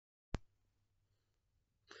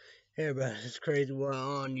Hey everybody, it's Crazy One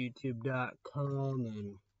on YouTube.com,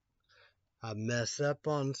 and I mess up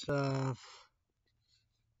on stuff.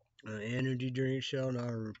 Energy drink show, not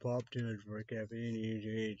a pop too much for caffeine,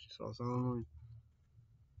 EGH, sauce only.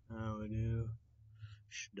 How we do?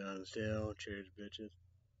 Done still. Cheers, bitches.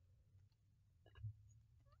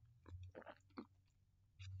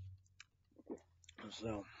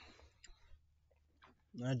 So,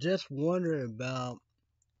 I just wondering about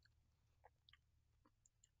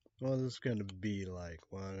what this is gonna be like,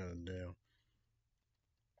 what I'm gonna do.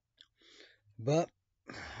 But,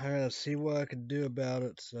 I gotta see what I can do about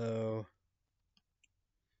it, so.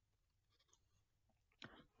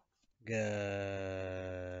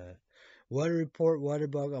 Weather report, weather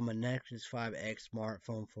bug on my Nexus 5X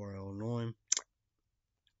smartphone for Illinois.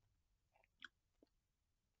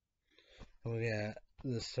 We got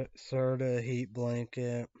the Serta heat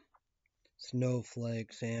blanket,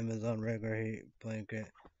 Snowflakes, Amazon regular heat blanket,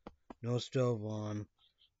 no stove on,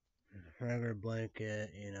 regular blanket,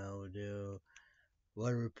 we do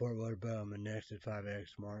weather report, weather bug on my Nexus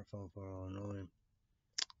 5X smartphone for Illinois.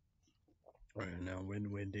 Right now,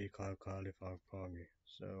 windy, cloudy, foggy.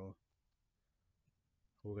 So,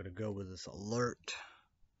 we're gonna go with this alert.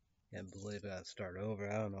 Can't believe I gotta start over.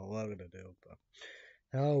 I don't know what I'm gonna do, but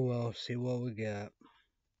oh well, see what we got.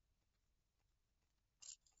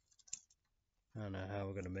 I don't know how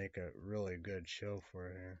we're gonna make a really good show for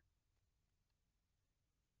it here.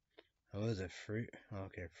 Oh, is it free?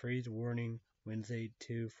 Okay, freeze warning. Wednesday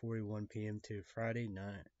 2:41 p.m. to Friday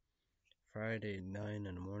 9 in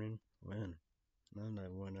the morning. When? None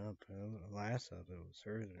that went up. Last up it was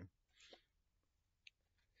Thursday.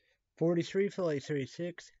 43 feel like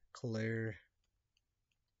 36. Clear.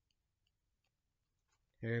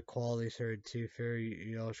 Air quality 32. Fair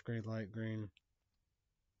yellow screen, light green.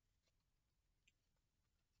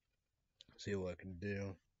 See what I can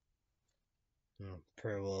do.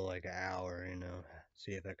 Probably like an hour,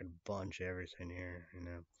 See if I can bunch everything here.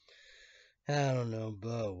 I don't know,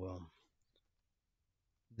 but well.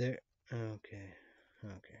 There. Okay.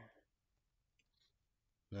 Okay.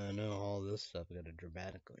 I know all this stuff is gonna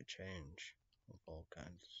dramatically change with all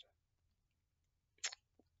kinds of stuff.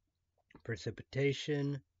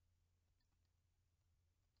 Precipitation.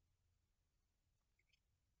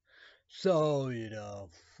 So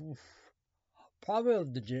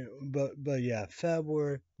probably the June, but yeah,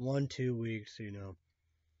 February 1-2 weeks.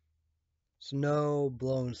 Snow,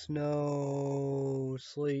 blowing snow,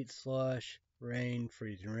 sleet, slush, rain,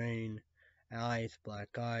 freezing rain, ice,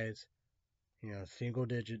 black ice. Single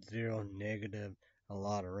digit, zero, negative, a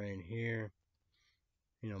lot of rain here.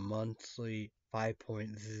 Monthly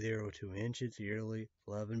 5.02 inches, yearly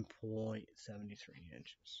 11.73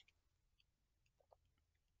 inches.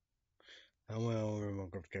 I went over my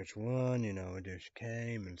catch one, it just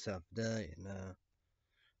came and stuff that,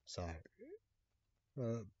 so I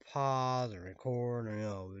pause and record,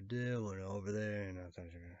 and we do, went over there,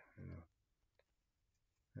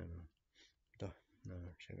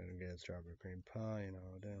 she's gonna get strawberry cream pie,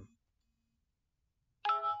 do.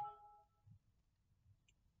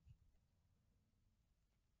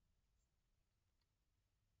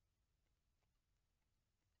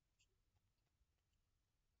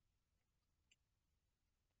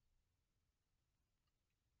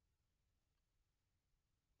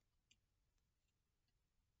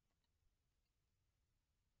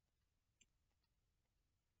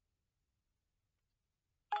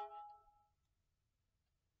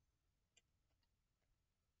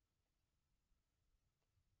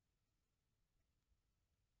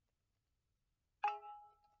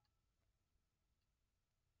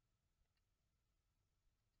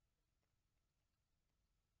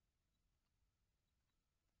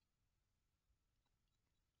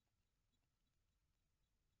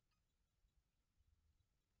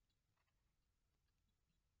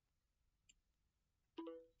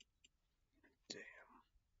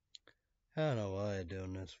 I don't know why I'm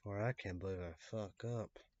doing this for. I can't believe I fuck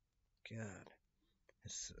up. God,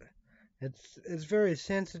 it's it's very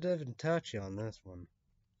sensitive and touchy on this one.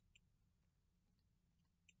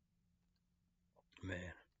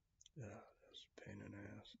 Man, that's a pain in the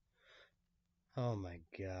ass. Oh my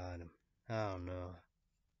god, I don't know.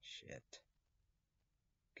 Shit.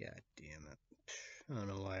 God damn it. I don't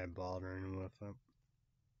know why I'm bothering with it.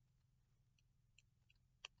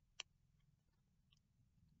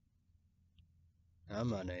 I'm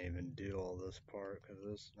not gonna even do all this part because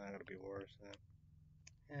this is not gonna be worth it.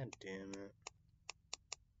 God damn it.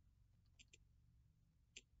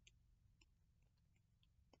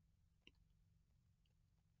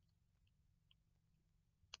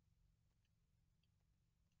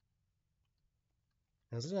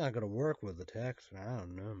 This is not gonna work with the text. I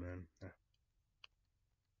don't know, man.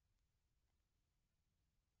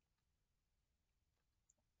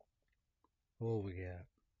 What we got?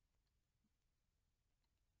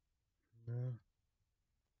 No.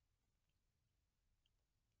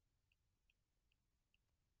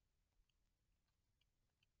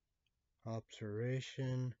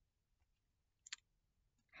 Observation.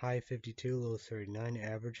 High 52, low 39.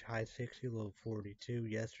 Average high 60, low 42.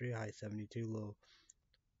 Yesterday, high 72, low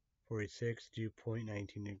 46. Dew point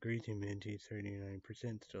 19 degrees. Humidity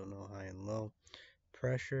 39%. Still no high and low.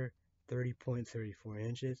 Pressure 30.34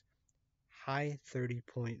 inches. High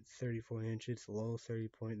 30.34 inches. Low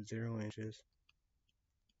 30.0 inches.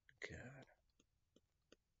 God.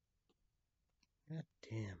 God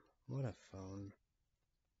damn. What a phone.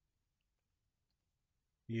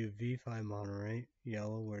 UV5 Monterey,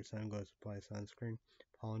 yellow, where sun goes apply sunscreen.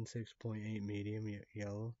 Pollen 6.8 medium,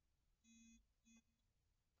 yellow.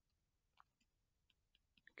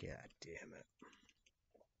 God damn it.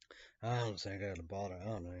 I don't think I gotta bother. I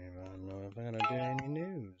don't even know if I'm gonna do any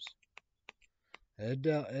news. It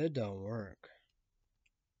don't work.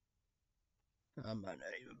 I might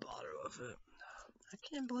not even bother with it. I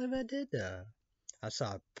can't believe I did that. I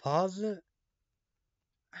saw it pause it.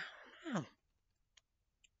 I don't know.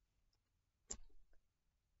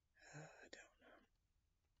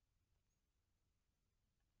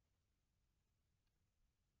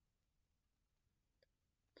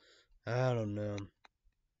 I don't know.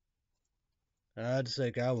 I'd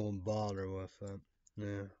think I won't bother with it.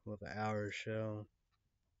 Yeah, with an hour show.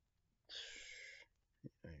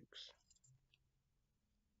 Thanks.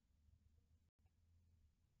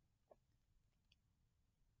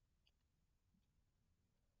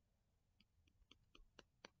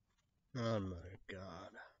 Oh my god.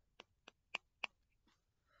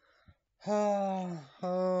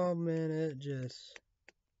 Oh man, it just.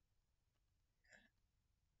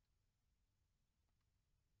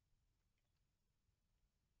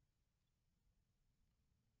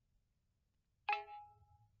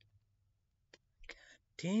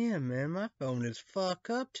 Damn, man, my phone is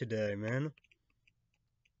fucked up today, man.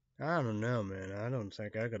 I don't know, man. I don't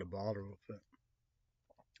think I gotta bother with it.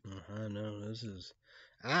 I know, this is.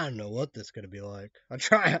 I don't know what this is gonna be like. I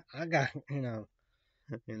got,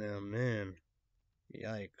 man.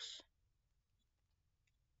 Yikes.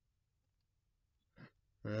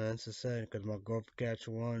 That's the sad, because my girl catch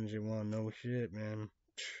one, she wanna know shit, man.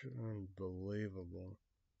 Unbelievable.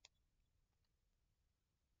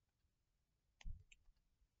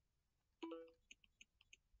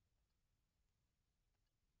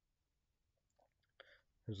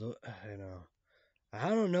 There's a, I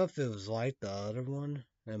don't know if it was like the other one.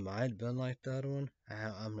 It might have been like the other one.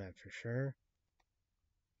 I'm not for sure.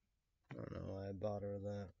 I don't know why I bother with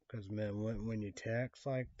that. Because, man, when you text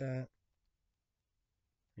like that,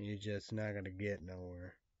 you're just not going to get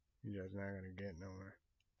nowhere. You're just not going to get nowhere.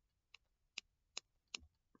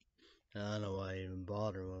 I don't know why I even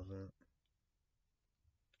bother with it.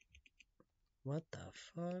 What the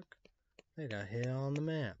fuck? They got hit on the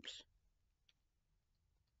maps.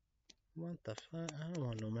 What the fuck? I don't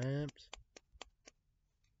want no maps.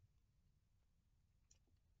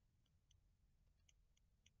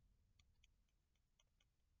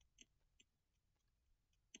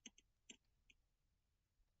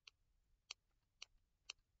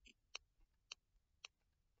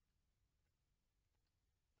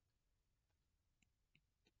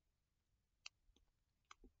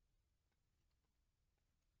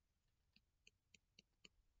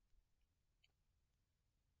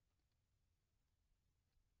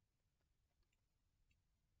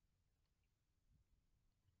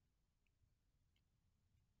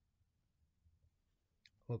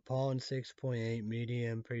 With pollen 6.8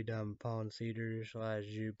 medium predominant pollen cedar /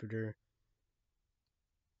 Jupiter.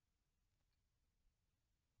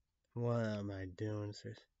 What am I doing?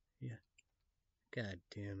 Yeah. God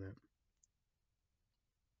damn it.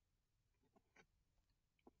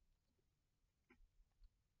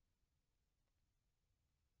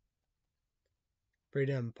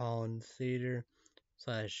 Predominant pollen cedar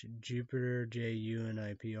 / Jupiter,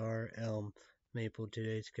 JUNIPR, elm, maple.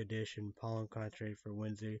 Today's condition pollen concentrate for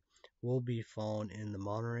Wednesday will be fallen in the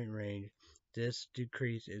moderate range. This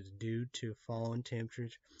decrease is due to fallen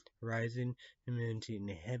temperatures, rising humidity, and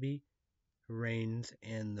heavy rains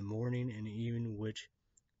in the morning and evening, which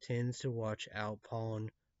tends to wash out pollen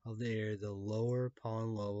of the air. The lower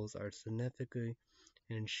pollen levels are significant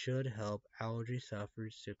and should help allergy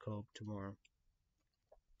sufferers to cope tomorrow.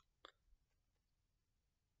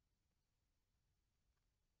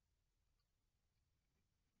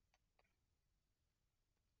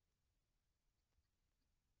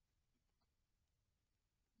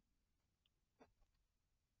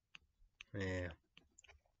 Yeah.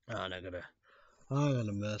 I'm not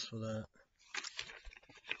gonna mess with that.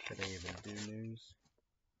 Did I even do news?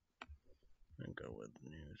 I'll go with the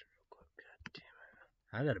news real quick. God damn it.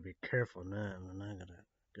 I gotta be careful now, and I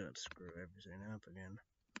gotta screw everything up again.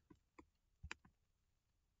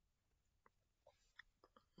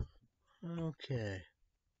 Okay.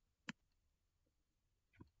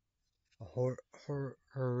 A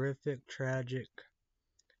horrific, tragic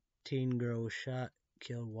teen girl shot,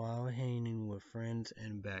 killed while hanging with friends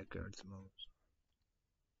in backyard smokes.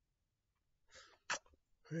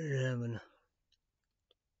 We're having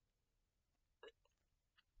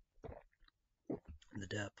the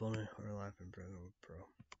death penalty or life in prison with pro.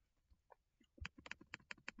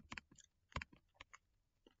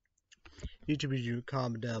 YouTube,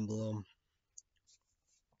 comment down below.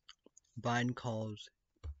 Biden calls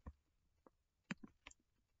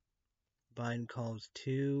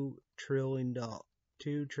 $2 trillion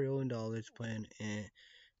plan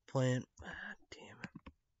damn it,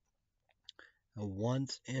 a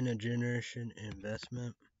once in a generation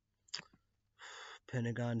investment.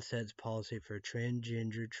 Pentagon sets policy for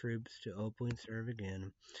transgender troops to openly serve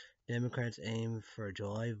again. Democrats aim for a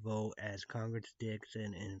July vote as Congress digs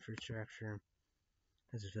in infrastructure.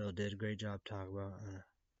 This Phil did a great job talking about.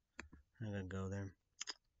 I'm gonna go there.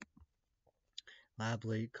 Lab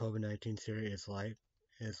leak COVID-19 theory is like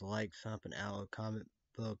something out of comic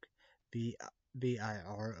book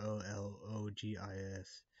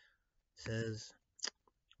BIROLOGIS. Says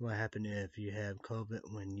what happened if you have COVID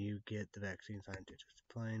when you get the vaccine. Scientists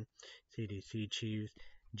explain. CDC chiefs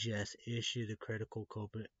just issued a critical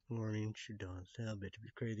COVID warning. Should don't tell bitch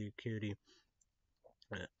be crazy cutie.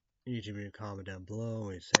 YouTube comment down below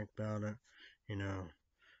what you think about it.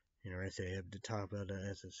 I say I have to talk about it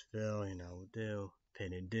as it's Phil, we'll do.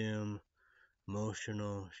 Pain and Doom,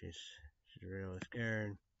 emotional, she's really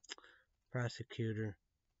scared. Prosecutor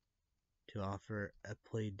to offer a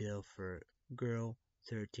plea deal for girl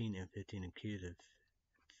 13 and 15 accused of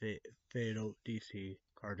fatal DC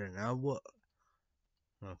Carter. Now what?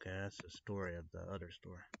 Okay, that's the story of the other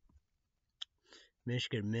story.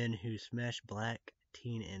 Michigan men who smashed black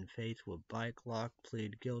teen in face with bike lock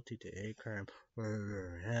plead guilty to a crime.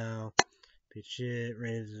 How? Bitch shit,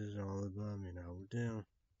 raises, all above, we'll do.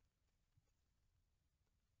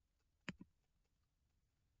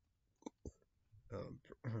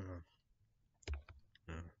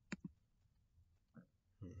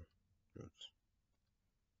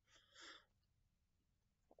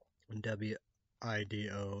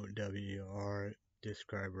 WIDOWR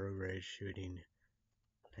describe road rage shooting.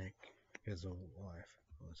 Heck, his old wife.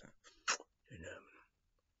 What was that?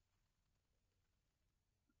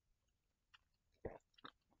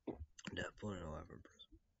 Definitely 11%.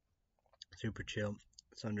 Super chill.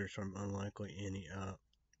 Thunderstorm unlikely any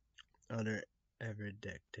other ever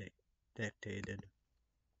dictated.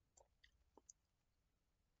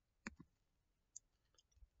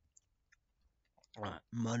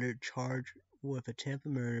 Mother charged with a Tampa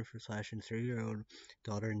murder for slashing 3-year-old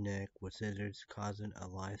daughter Nick with scissors, causing a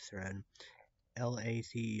life threat.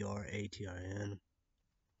 LACERATIN.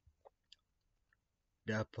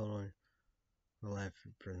 Death penalty. Life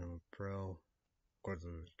in prison with pro. Of course, it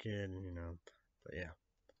was a kid, But yeah.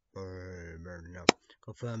 No.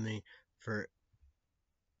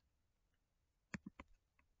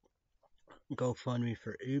 GoFundMe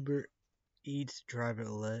for Uber Eats driver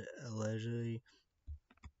allegedly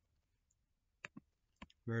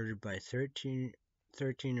murdered by 13-year-old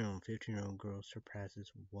and 15-year-old girl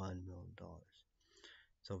surpasses $1 million.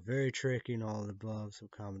 So very tricky and all of the above. So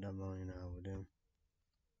comment down below, how we do.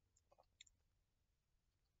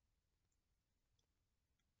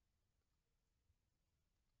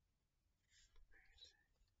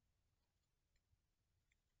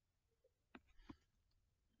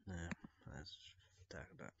 Yeah, let's talk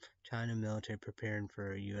about China military preparing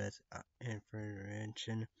for U.S.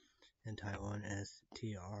 intervention in Taiwan.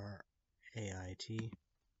 STRAIT.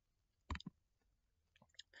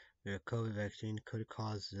 The COVID vaccine could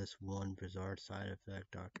cause this one bizarre side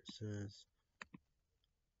effect, doctor says.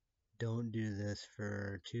 Don't do this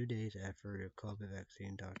for 2 days after your COVID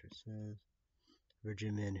vaccine, doctor says.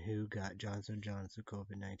 Virgin man who got Johnson & Johnson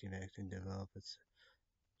COVID-19 vaccine developed a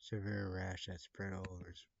severe rash that spread all over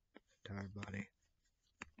his entire body.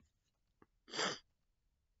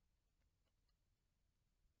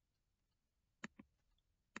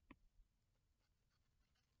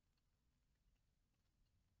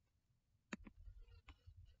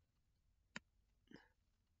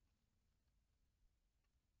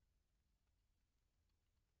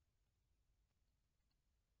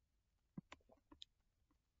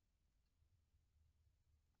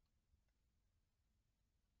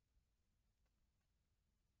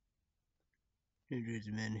 New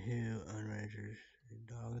Jersey man who unregistered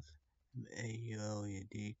dogs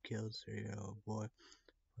AULUD killed 3-year-old boy.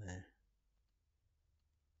 But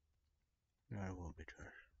no, I won't be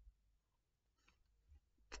charged.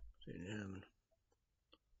 See him.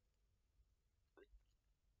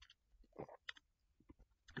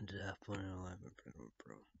 Death 111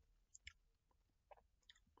 Pro.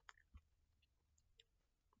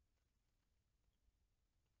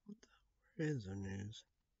 Where is the news?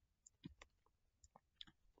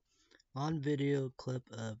 On video clip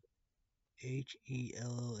of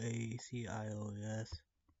HELLACIOS.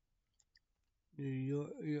 New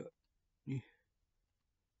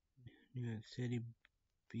York City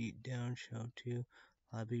beat down show 2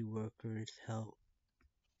 lobby workers helping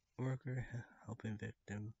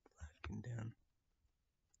victim blacking down.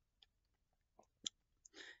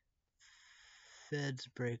 Feds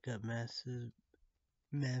break up massive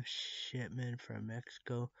meth shipment from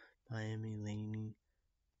Mexico, Miami leaning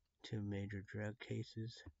to major drug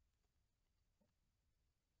cases.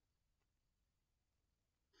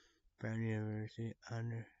 Brown University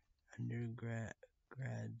undergrads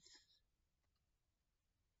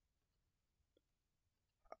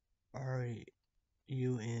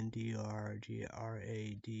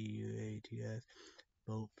UNDRGRADUATS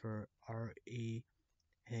vote for REAPRATIONS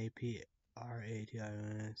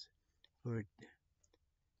for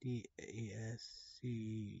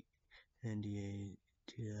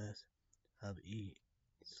DASCNDATS of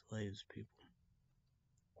slaves people.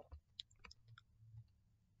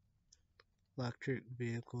 Electric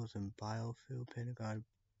vehicles and biofuel. Pentagon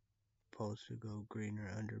supposed to go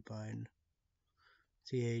greener under Biden.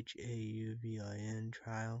 CHAUVIN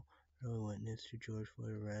trial. Early witness to George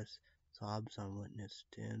Floyd arrest. Sobs on witness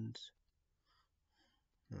stands.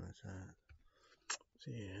 What's that?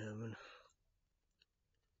 See him.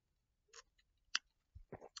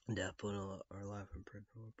 Death penalty or life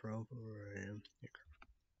imprisonment. Pro.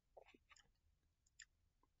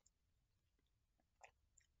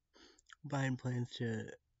 Biden plans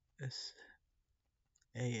to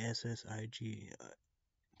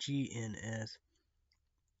GNS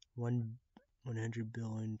 $100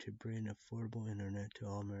 billion to bring affordable internet to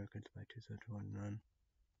all Americans by 2029.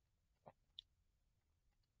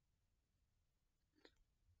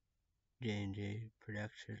 J&J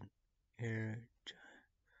production here.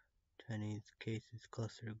 Chinese cases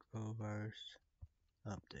cluster coronavirus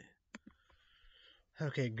update.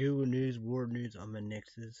 Okay, Google News, World News on my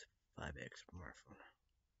Nexus 5X smartphone.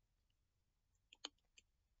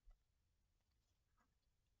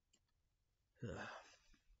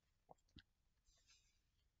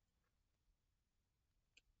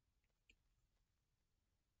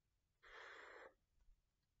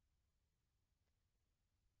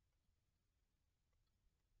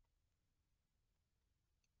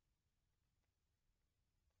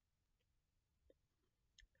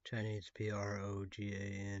 Chinese PRO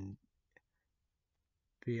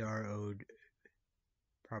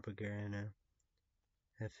propaganda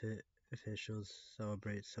officials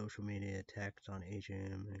celebrate social media attacks on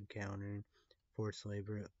Asian encountering forced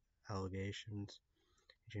labor allegations.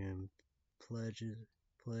 Asian pledges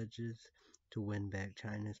to win back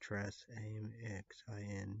China's trust.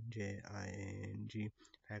 AMXINJING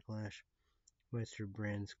backlash. Western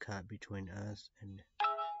brands caught between us and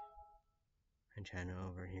China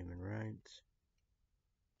over human rights.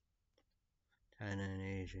 China and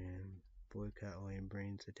Asian boycott only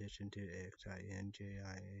brings attention to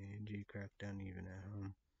XINJING crackdown even at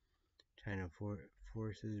home. China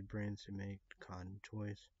forces brands to make cotton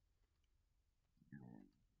choice.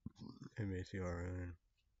 MACRN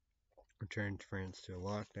returns France to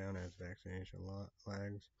lockdown as vaccination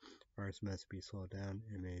lags. Virus must be slowed down.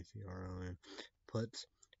 MACRN puts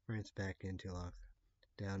France back into lockdown.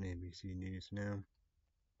 ABC News now.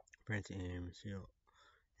 France and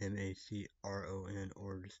MACRON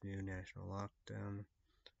orders new national lockdown.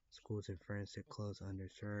 Schools in France to close under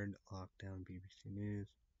third lockdown. BBC News.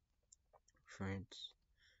 France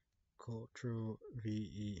Cultural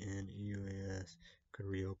VENEUS could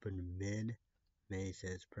reopen mid-May,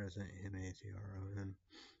 says President MACRON.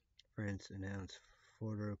 France announced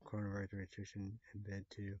further coronavirus restriction in bid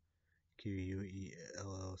to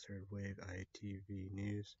QUELL third wave. ITV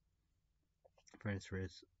News. France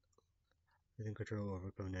risks losing control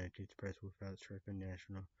over COVID-19 spread without strict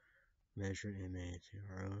national measure.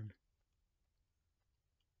 MACRON.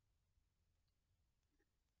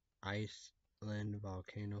 Iceland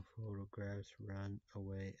volcano photographs run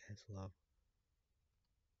away as lava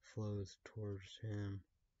flows towards him.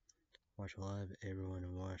 Watch live. Everyone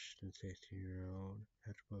in Washington 16-year-old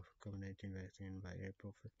eligible for COVID-19 vaccine by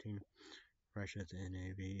April 15. Russia's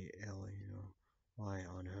NAVLEO lie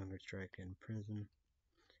on hunger strike in prison.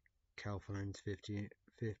 Californians 50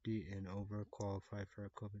 and over qualify for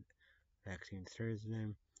COVID vaccine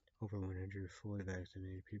Thursday. Over 100 fully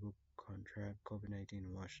vaccinated people contract COVID-19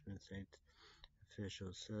 in Washington State.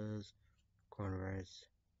 Official says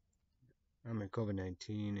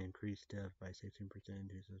COVID-19 increased death by 16% in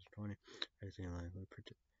 2020. Vaccine likely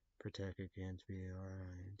protect against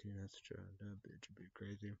VRINT. That's true. That bitch would be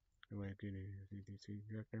crazy. CDC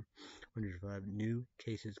director. 105 new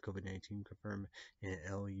cases COVID-19 confirmed in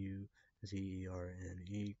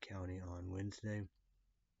Luzerne County on Wednesday.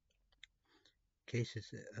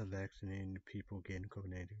 Cases of vaccinated people getting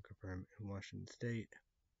COVID-19 confirmed in Washington State.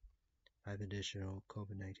 5 additional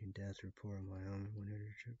COVID-19 deaths reported in Wyoming.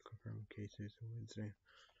 102 confirmed cases on Wednesday.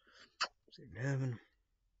 St. Heaven.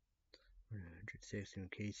 116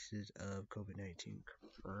 cases of COVID-19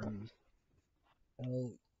 confirmed.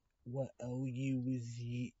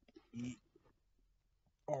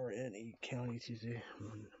 Luzerne County Tuesday.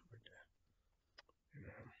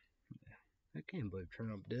 I can't believe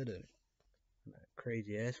Trump did it. That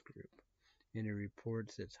crazy ass group. And it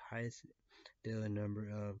reports its highest daily number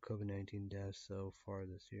of COVID-19 deaths so far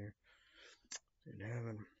this year. Didn't have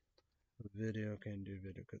a video, can't do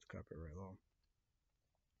video because copyright law.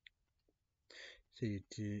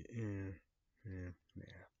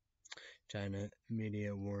 China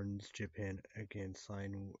media warns Japan against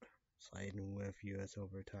sliding with U.S.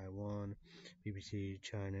 over Taiwan. BBC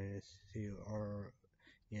China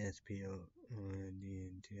CRSPO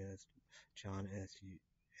DNTS John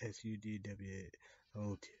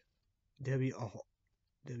SUDWORTH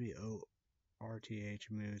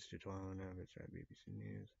moves to Taiwan. BBC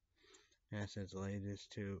News. NASA's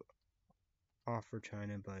latest to offer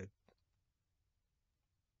China by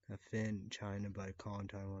offend China by calling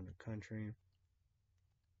Taiwan a country.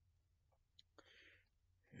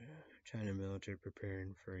 China military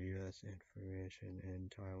preparing for U.S. infiltration in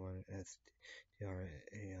Taiwan.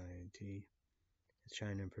 SDRAINT. Is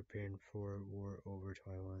China preparing for war over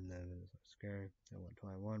Taiwan? That is scary. They want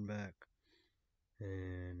Taiwan back.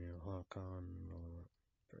 And Hong Kong and all that.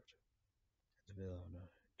 It's a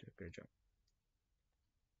did a great job.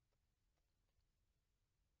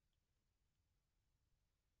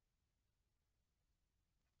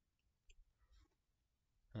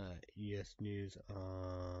 ES News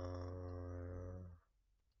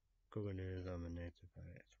Google News on the native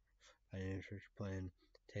financial plan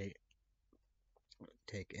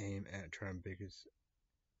take aim at Trump's biggest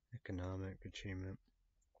economic achievement.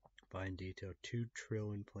 Biden detailed $2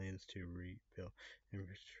 trillion plans to rebuild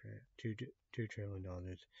infrastructure. $2 trillion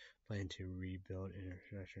plan to rebuild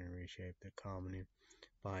infrastructure and reshape the economy.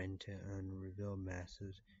 Biden to unveil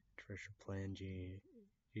massive infrastructure plan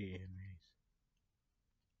GMAs.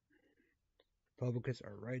 Republicans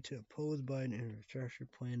are right to oppose Biden infrastructure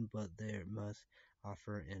plan, but they must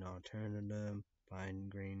offer an alternative. Biden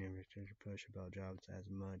green infrastructure push about jobs as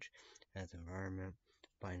much as environment.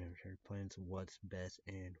 Biden infrastructure plans what's best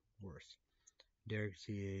and worst. Derek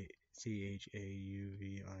Chauvin,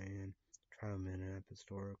 trial Minneapolis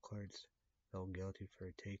store clerks felt guilty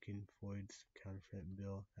for taking Floyd's counterfeit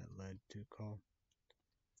bill that led to call.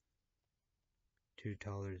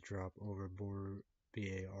 $2 drop over border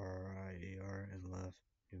BARIER and left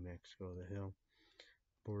New Mexico the hill.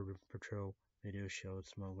 Border Patrol video showed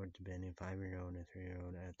smugglers banning 5-year-old and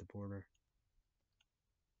 3-year-old at the border.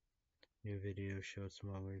 New video showed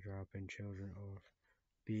smugglers dropping children off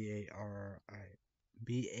BARIER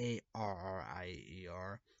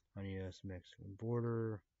on U.S.-Mexican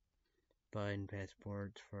border. Biden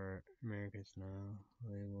passports for Americans now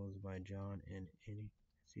labels by John and Annie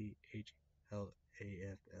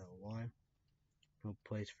CHLAFLY. No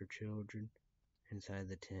place for children inside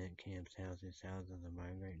the tent camps housing thousands of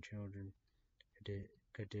migrant children.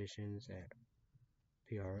 Conditions at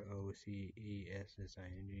PROCESSING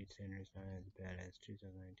centers not as bad as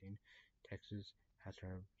 2019. Texas House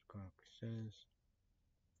of Congress says.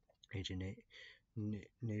 Agent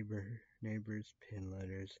neighbors pin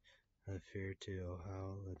letters of fear to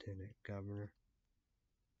Ohio Lieutenant Governor.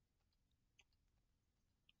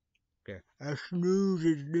 Okay, that's news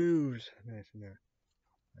is news. Nice enough.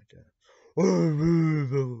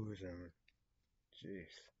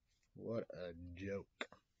 Jeez, what a joke.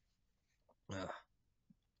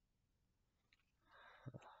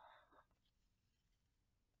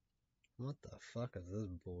 What the fuck is this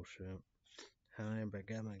bullshit? How anybody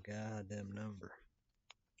got my goddamn number?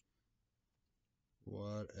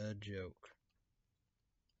 What a joke.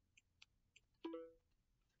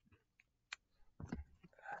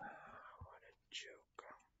 What a joke.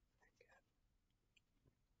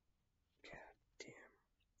 God damn.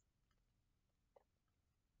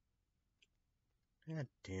 God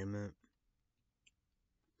damn it.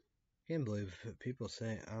 Can't believe people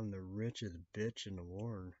say I'm the richest bitch in the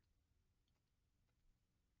world.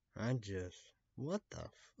 What the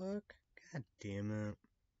fuck? God damn it.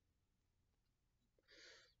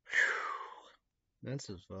 Whew. That's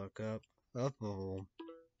just fuck up. Up a hole.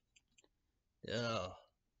 Oh,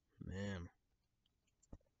 man.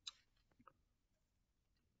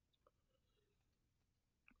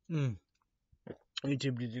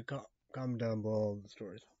 YouTube, did you comment down below all the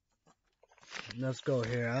stories? Let's go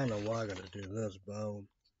here. I don't know why I gotta do this, but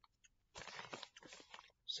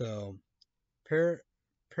so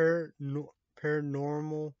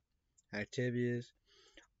paranormal activities,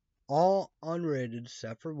 all unrated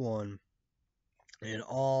except for one, and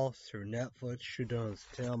all through Netflix. Shoot on the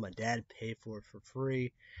tell my dad paid for it for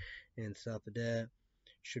free and stuff like that.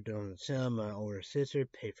 Shoot on the tell my older sister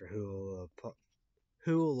paid for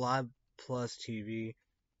Hulu Live Plus TV.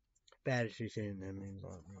 Bad as she's saying that means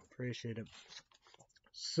I appreciate it.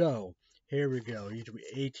 So here we go. Usually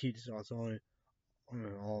 18 sauce on it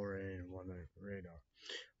already one radar.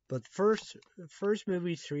 But first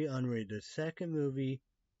movie 3 unrated. The second movie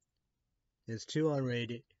is 2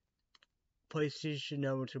 unrated. PlayStation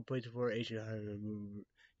Network to PlayStation 4 HD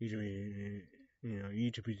usually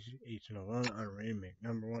YouTube is HD unrated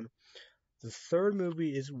number 1. The third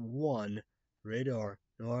movie is 1 radar.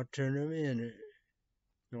 No alternative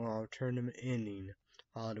ending.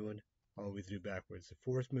 Hollywood always do backwards. The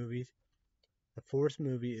fourth movie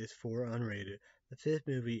is 4 unrated. The fifth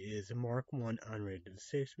movie is Mark 1 unrated. The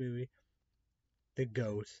sixth movie, The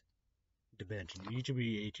Ghost Dimension. YouTube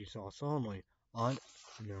HD sauce only. On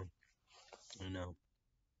no.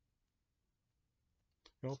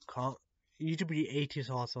 YouTube HD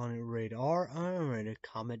sauce on it radar unrated.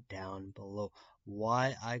 Comment down below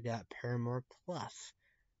why I got Paramount Plus.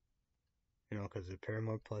 Because the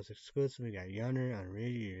Paramount Plus exclusive, we got Yonder on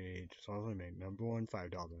radio. Just also make number 1,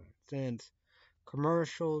 $5.09.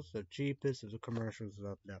 Commercials, the cheapest of the commercials is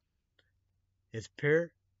up there. It's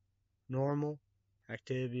Paranormal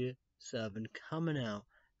Activity 7 coming out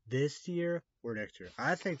this year or next year.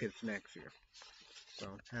 I think it's next year. So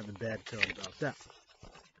I have a bad feeling about that.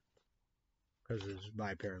 Because it's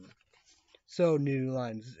by Paramount. So new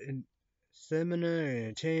lines in Seminar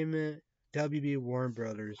Entertainment, WB Warner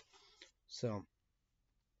Brothers. So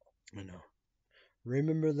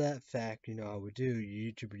remember that fact, how we do.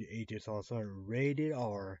 YouTube HD also rated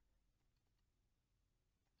R.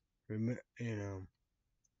 And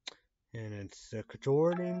it's the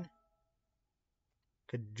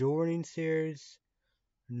Conjuring series,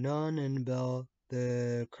 Nun and Bell,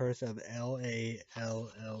 The Curse of Lallona.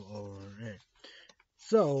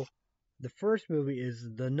 So the first movie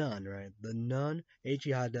is The Nun, right? The Nun,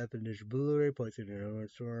 HD high definition Blu-ray, PlayStation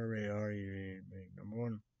Store, radar, number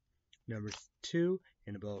 1. Number 2,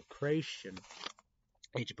 Annabelle Creation,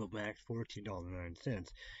 HBO Max,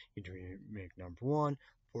 $14.09. You make number 1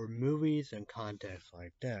 for movies and context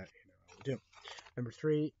like that. Do. Number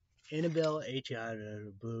 3, Annabelle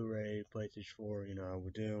HD Blu-ray, PlayStation 4. How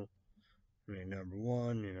we do. Number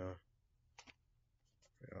 1.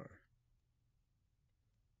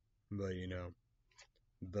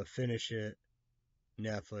 But finish it.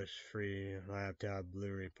 Netflix free, laptop,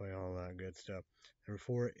 Blu-ray play, all that good stuff. Number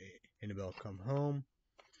 4, Annabelle Come Home.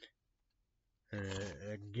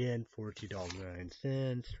 Again,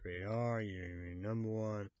 $14.09. Radar, number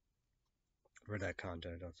 1 for that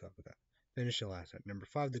content on top of that. Finish the last one. Number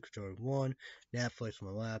 5, The Controller 1. Netflix on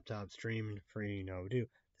my laptop, streaming free. Do.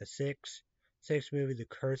 The sixth movie, The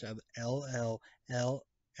Curse of Lallona.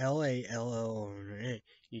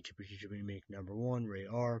 YouTube make number 1.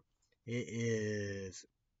 Radar. It is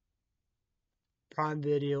Prime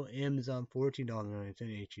Video, Amazon, $14.09.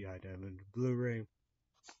 HEI download Blu-ray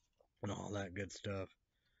and all that good stuff.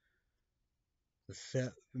 The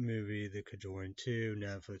set movie, The Conjuring 2,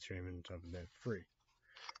 Netflix streaming and stuff like that free.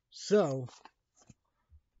 So,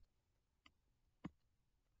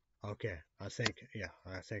 okay, I think I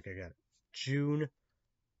got it. June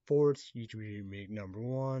 4th, YouTube make number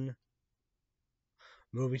 1.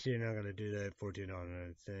 Movies, you're not gonna do that.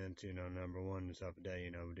 $14.09. Number 1 and stuff like that.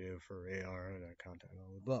 We do for AR that content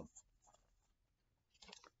all above.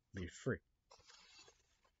 Be free.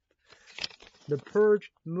 The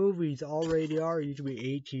Purge movies already are usually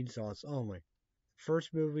 18 sauce only.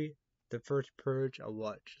 First movie, The First Purge, I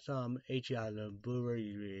watch some HEI on Blu-ray,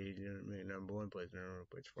 usually number 1, place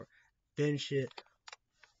 4. Finish it.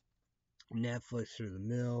 Netflix through the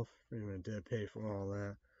mill. To pay for all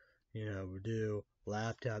that. We do.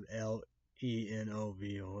 Laptop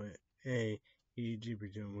LENOVOA.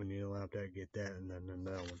 YouTube when you laptop get that and then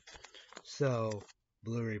that one. So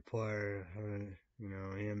Blu-ray player,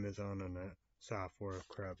 Amazon and that software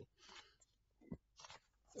crap.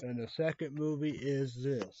 And the second movie is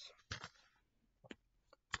this.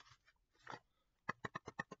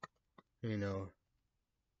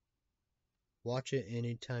 Watch it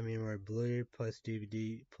anytime, anywhere. Blu-ray plus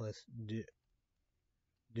DVD plus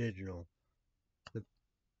digital. The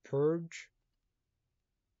Purge.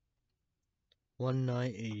 One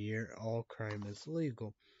night a year, all crime is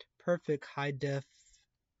legal. Perfect high def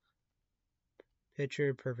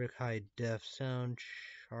picture, perfect high def sound,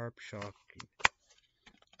 sharp, shocking.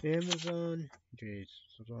 Amazon,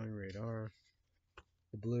 on radar.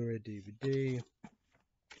 The Blu-ray DVD.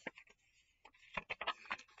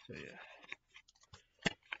 So yeah.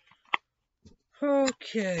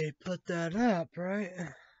 Okay, put that up, right?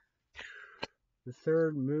 The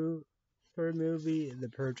third movie, The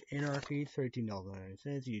Purge Anarchy,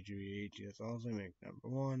 $13.99. UGH also make number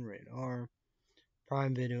 1, radar.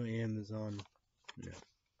 Prime Video, Amazon. No.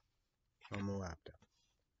 On the laptop.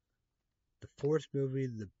 The fourth movie,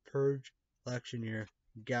 The Purge Election Year.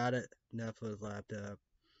 Got it. Netflix laptop.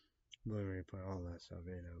 Blu-ray, all that stuff.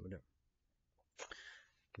 Whatever.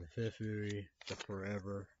 The fifth movie, The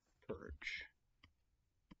Forever Purge.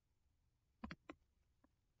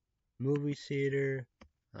 Movie theater.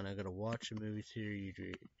 And I gotta watch a movie theater.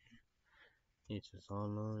 Usually, it's just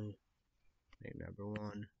online. Make number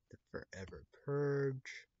 1, The Forever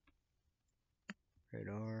Purge.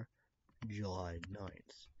 Radar. July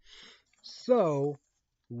 9th. So,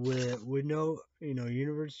 we know,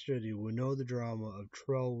 Universal Studios, we know the drama of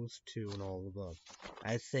Trolls 2 and all above.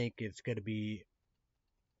 I think it's gonna be,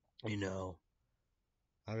 I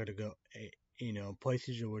gotta go,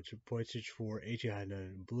 PlayStation, which is PlayStation 4, HD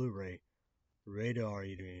and Blu-ray, radar,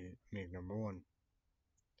 make number 1.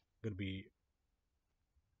 Gonna be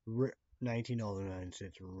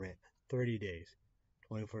 $19.09 rent, 30 days,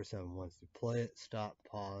 24/7. Once you play it, stop,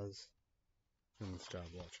 pause, and stop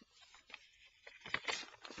watching.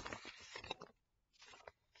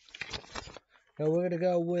 Now we're gonna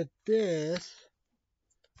go with this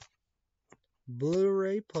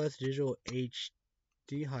Blu-ray plus digital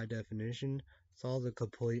HD high definition. Saw the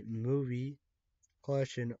complete movie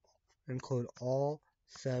collection, include all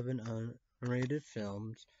 7 unrated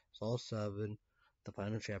films. It's all 7. The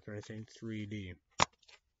final chapter, I think, 3D.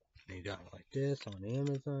 And you got it like this on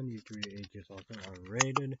Amazon. UGH is also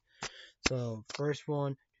unrated. So first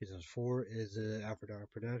one, 2004, is After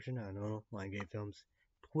Dark production. I know, Lionsgate Films,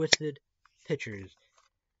 Twisted Pictures,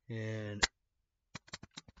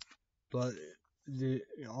 but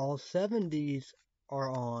all 70s are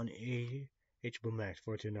on HBO Max,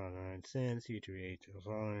 $14.99. UGH is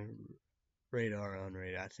on radar,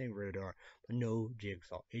 unrated. I think radar, but no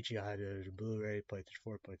Jigsaw. HD Blu-ray, PlayStation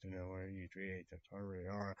 4, PlayStation Network, UGH, that's on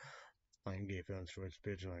radar. Lionsgate Films, Twisted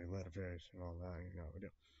Pictures, like Letterface and all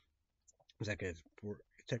that. It's like a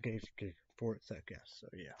sports, I guess. So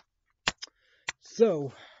yeah.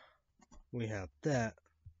 So we have that,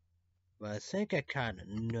 but I think I kind of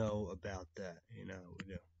know about that. We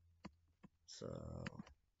do. So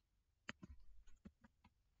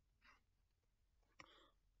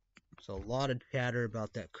a lot of chatter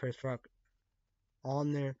about that Chris Rock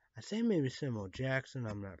on there. I think maybe Samuel Jackson.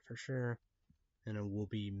 I'm not for sure. And it will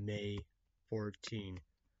be May 14.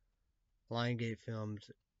 Lionsgate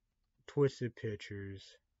Films, Twisted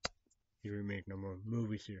Pictures. You remake no more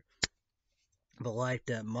movies here. But like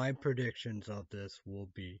that, my predictions of this will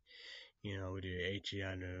be, we do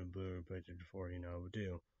HEI and Blue PlayStation 4, we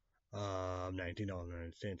do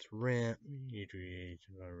 $19.09 rent, E3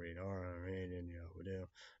 radar unrated, we do.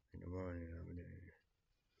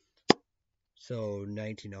 So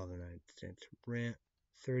 $19.09 rent,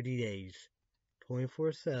 30 days,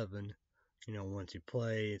 24/7. Once you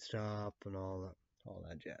play, stop, and all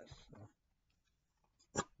that jazz.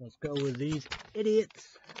 So, let's go with these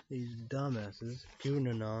idiots, these dumbasses.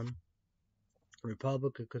 QAnon,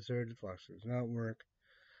 Republican Conservative Fox News Network,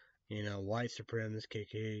 white supremacists,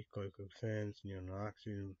 KKK, Ku Klux Klan,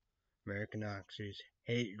 neo-Nazis, American Nazis,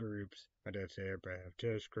 hate groups. I don't say everybody have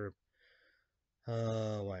terrorist group.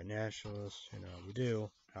 White nationalists, we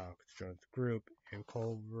do. How construct the group and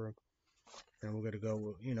Culver. And we're gonna go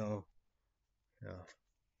with,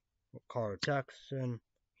 Carl Tuxson,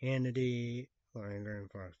 Hannity, Lauren Graham,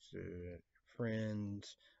 Fox,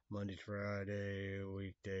 Friends, Monday to Friday,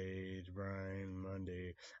 weekdays, Brian,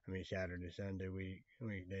 Saturday, Sunday,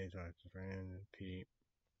 weekdays, Fox, Friends, Pete.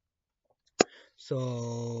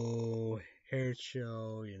 So, hair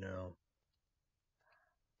show,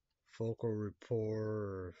 Focal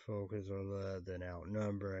Report, Focus on the, then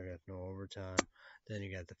Outnumber, I got no overtime. Then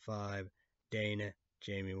you got the 5, Dana,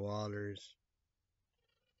 Jamie Waters.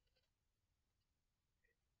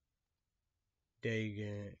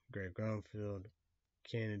 Dagan, Greg Grunfield,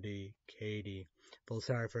 Kennedy, Katie. Both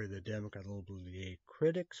sorry for the Democrat Global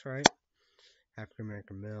critics, right? African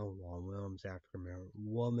American male, Juan Williams, African American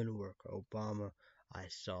woman, worker Obama. I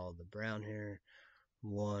saw the brown hair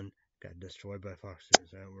one got destroyed by Fox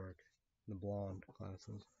News Network. The blonde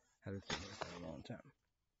glasses. Haven't seen that in a long time.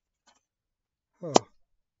 Oh.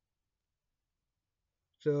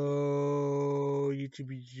 So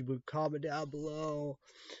YouTube, comment down below.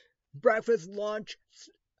 Breakfast, lunch,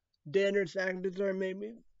 dinner, snack, dessert made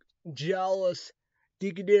me jealous.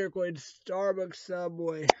 Deacon Derek went to Starbucks,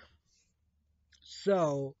 Subway.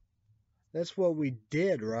 So that's what we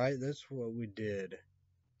did, right? That's what we did.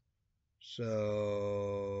 So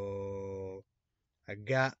I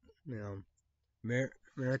got,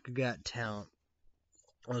 America Got Talent.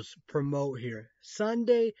 Let's promote here.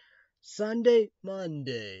 Sunday,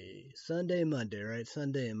 Monday, right? Sunday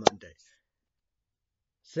and Monday.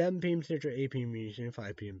 7 p.m. Central, 8 p.m. Eastern,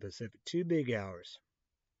 5 p.m. Pacific. 2 big hours.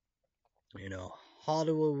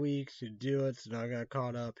 Hollywood weeks to do it, so I got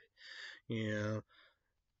caught up,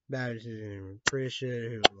 Baptist and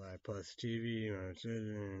Appreciate, who like Plus TV,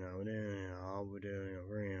 all we do,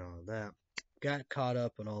 all that. Got caught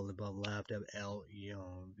up on all the above laptop, LEOV,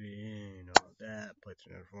 all that, puts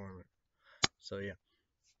in informant. So yeah.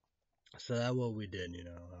 So that's what we did,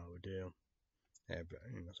 how we do.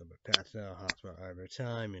 Somebody passed out, hospital every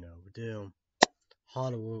time, we do.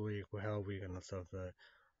 Hollywood week, Hell week, and stuff like that.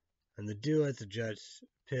 And the do as the judge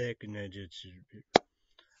pick, and then just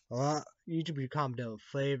a lot. YouTube you comment down with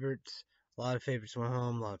favorites. A lot of favorites went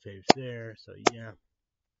home, a lot of favorites there. So yeah.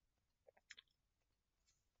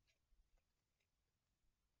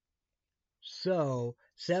 So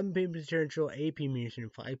 7 p.m. Central, 8 p.m. Eastern,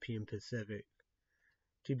 5 p.m. Pacific.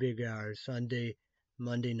 2 big hours. Sunday,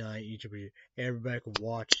 Monday night. YouTube, everybody can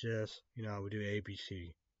watch this. We do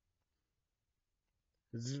ABC.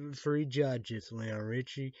 3 judges: Leon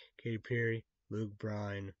Richie, Katy Perry, Luke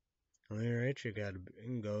Bryan. Leon Richie got to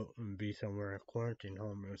go and be somewhere, quarantine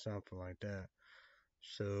home or something like that.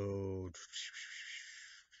 So,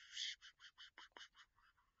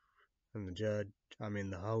 and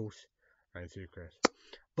the host, right through Chris.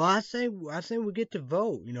 But I think we get to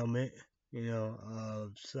vote.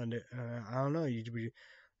 Sunday. I don't know.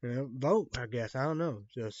 Vote. I guess I don't know.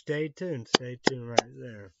 So stay tuned. Stay tuned right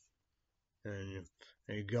there. And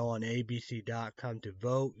you go on abc.com to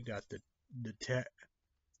vote. You got the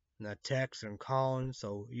text and calling.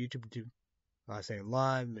 So YouTube do. I say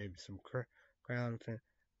live. Maybe some crown.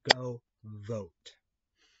 Go vote.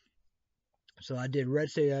 So I did Red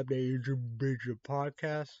State Update YouTube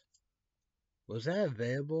podcast. Was that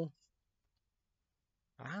available?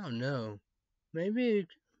 I don't know. Maybe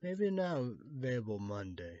not available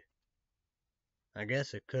Monday. I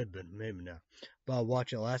guess it could, but maybe not. But I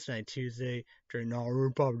watched it last night, Tuesday, during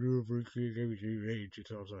all Pop University,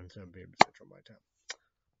 2007 p.m. Central my time.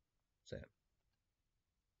 So.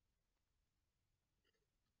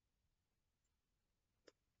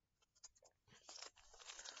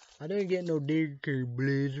 I didn't get no DK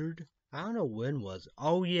Blizzard. I don't know when was it.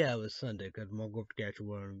 Oh yeah, it was Sunday because I'm gonna go to catch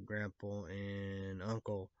one grandpa and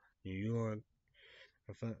uncle New York.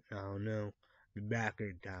 I don't know. Be back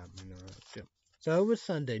in time, So it was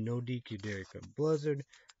Sunday, no DQ Derek Blizzard.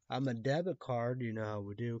 I'm a debit card, you know how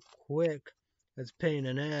we do. Quick. It's pain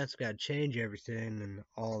in the ass, gotta change everything and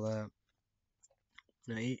all that.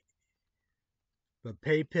 But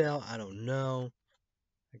PayPal, I don't know.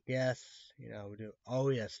 I guess, we do. Oh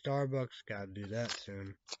yeah, Starbucks, gotta do that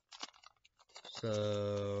soon.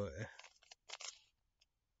 So,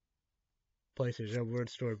 places, word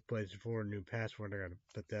store places for a new password. I gotta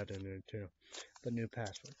put that in there too. But new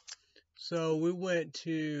password. So we went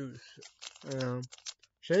to,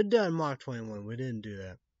 should have done Mach 21. We didn't do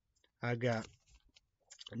that. I got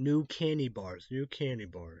new candy bars.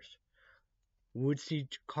 Woodsy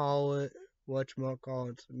call it,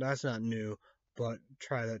 whatchamacallit. That's not new, but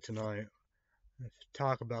try that tonight. Let's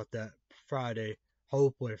talk about that Friday.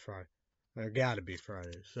 Hopefully Friday. It gotta be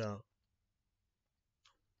Friday. So,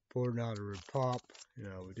 pouring out a pop.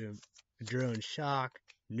 We do Adrenaline Shock.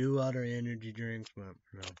 New other energy drinks. But,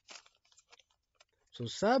 So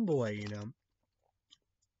Subway,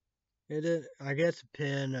 it is, I guess a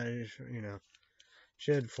pen, I just,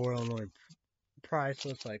 should for Illinois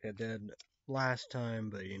priceless like I did last time,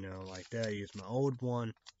 but like that, I used my old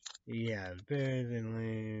one. Yeah,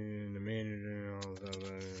 basically the manager and all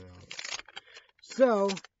that. So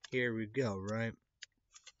here we go, right?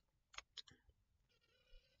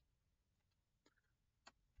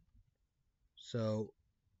 So,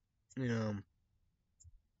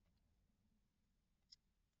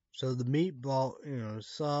 so the meatball,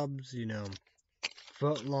 subs,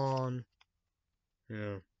 footlong,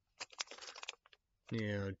 you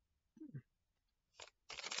know,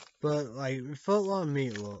 but like footlong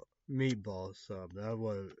meatball sub. That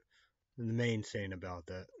was the main thing about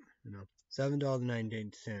that.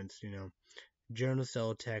 $7.98. General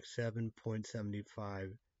sale tax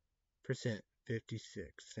 7.75%,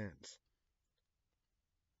 56 cents.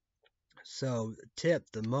 So tip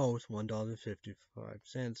the most $1.55,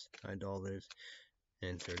 $9.30.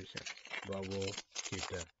 But we'll keep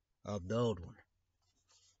that of the old one.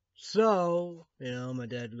 So, my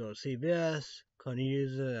dad go to CVS, couldn't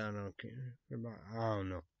use it, I don't care. I don't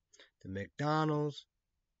know. The McDonald's,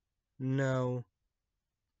 no.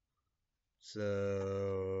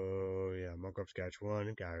 So, yeah, Mock-Up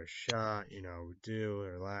Saskatchewan, got her shot, we do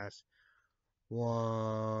her last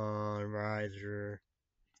one riser.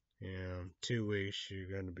 2 weeks, you're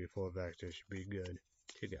going to be full vaccinated, should be good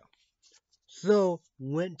to go. So,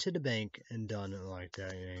 went to the bank and done it like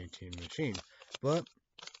that in an ATM machine. But,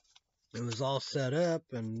 it was all set up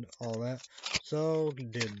and all that. So,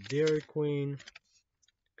 did Dairy Queen,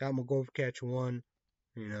 got my Golf Catch 1,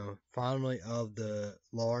 finally of the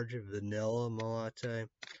large vanilla latte.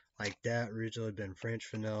 Like that, originally been French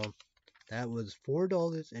vanilla. That was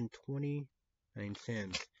 $4.29.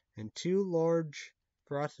 And 2 large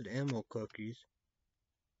frosted animal cookies.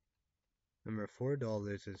 Number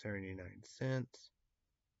 $4.39.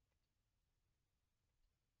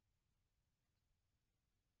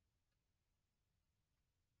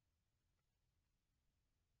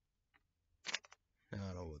 I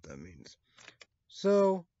don't know what that means.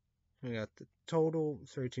 So, we got the total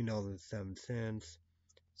 $13.07.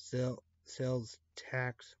 Sales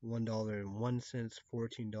tax $1.01,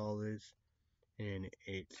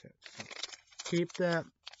 $14.08. Keep that.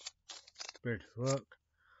 Where to look?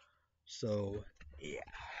 So, yeah.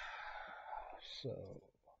 So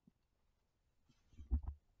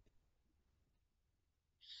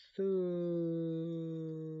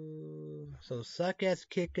suck ass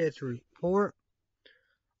kick ass report.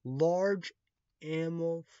 Large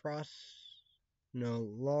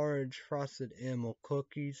frosted animal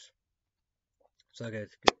cookies. Suck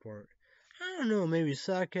ass report. I don't know, maybe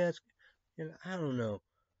suck ass. I don't know.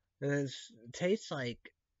 It tastes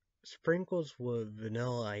like sprinkles with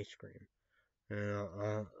vanilla ice cream.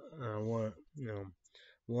 I want,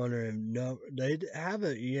 wondering, no, they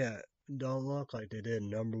haven't yet. Don't look like they did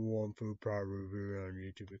 #1 food product review on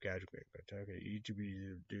YouTube category. Okay, YouTube,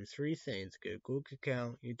 you do 3 things: get a Google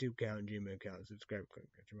account, YouTube account, Gmail account, subscribe,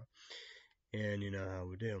 and you know how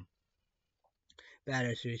we do. Bad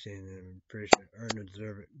association, pretty sure, earn and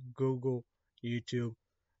deserve it. Google, YouTube,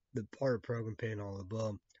 the part of program paying all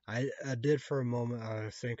above. I did for a moment. I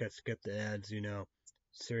think I skipped the ads.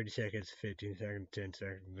 30 seconds, 15 seconds, 10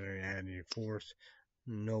 seconds. They're adding you force.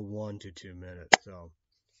 No 1 to 2 minutes. So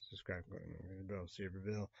subscribe, bell, super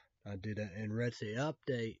bill. I did that. And Red Say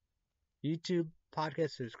update. YouTube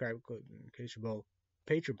podcast subscribe in case you both.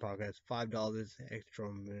 Patreon podcast $5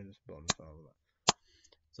 extra minutes bonus. All of that.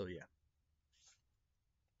 So yeah.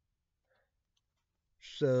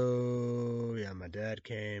 So yeah, my dad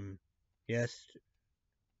came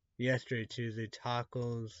yesterday, Tuesday,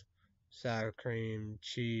 tacos, sour cream,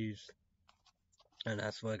 cheese, and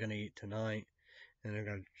that's what I'm gonna eat tonight. And I'm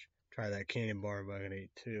gonna try that candy bar, but I'm gonna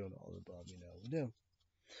eat 2 and all the above, we do.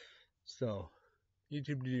 So,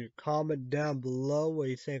 YouTube, comment down below what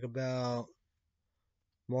you think about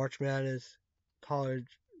March Madness,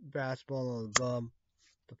 college basketball, all the above,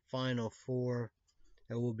 the Final Four.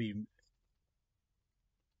 It will be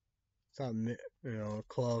something,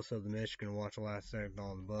 close of the Michigan watch the last second,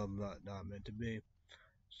 all the above, but not meant to be.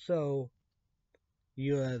 So,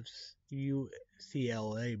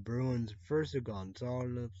 UCLA Bruins versus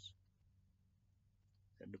Gonzalez,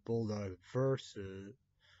 and the Bulldogs versus,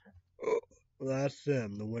 that's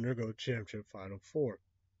them. The winner go championship Final Four,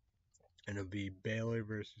 and it'll be Baylor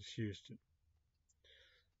versus Houston.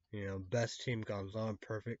 Best team comes on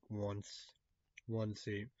perfect one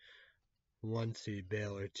seed. 1 seed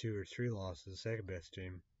Baylor, 2 or 3 losses. Second best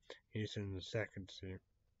team, Houston the second seed.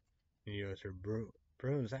 US are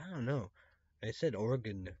Bruins. I don't know. They said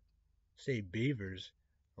Oregon State Beavers.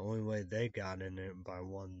 The only way they got in it by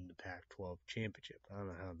won the Pac-12 championship. I don't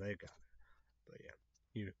know how they got it, but yeah,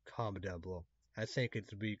 you comment down below. I think it's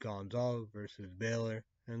to be Gonzaga versus Baylor,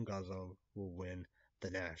 and Gonzaga will win the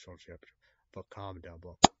national championship. But comment down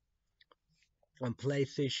below. On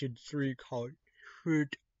PlayStation 3 called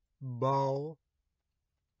Football.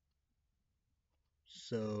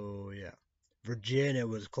 So yeah, Virginia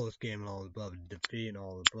was a close game and all above, defeat and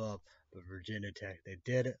all above. But Virginia Tech, they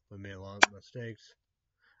did it. We made a lot of mistakes.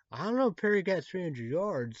 I don't know if Perry got 300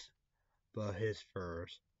 yards. but his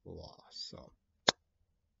first loss. So,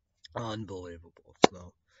 unbelievable.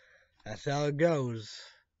 So, that's how it goes.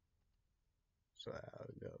 That's how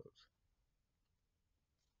it goes.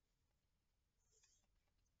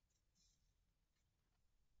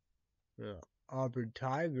 Yeah. Auburn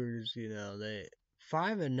Tigers, they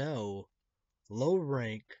 5-0, low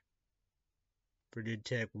rank. Virginia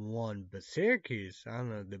Tech won, but Syracuse, I don't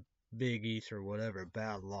know, the Big East or whatever,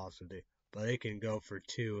 bad loss today, but they can go for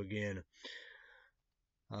 2 again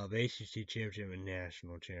of ACC championship and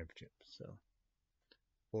national championship. So,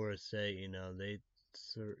 Florida State, they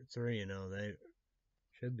 3, they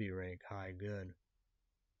should be ranked high good.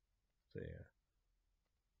 So yeah,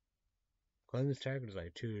 Clemson Tigers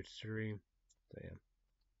like 2 or 3. So yeah.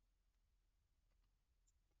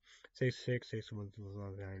 6-6, 6-1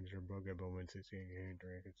 Los Angeles broke up on win 16 game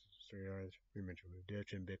rank. It's 3 yards. Rematch with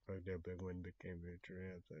Ditch and Big Fuck their big win became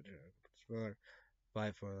victory. Sport.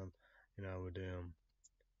 Fight for them. With them.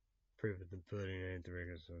 Proof of the pudding ain't the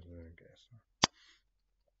regular I guess.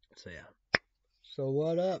 So yeah. So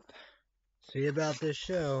what up? See about this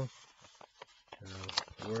show.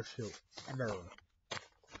 Worship.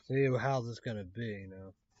 See how this gonna be,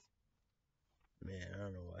 Man, I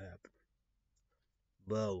don't know what happened.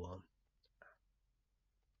 Well,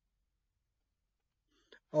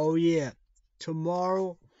 oh yeah.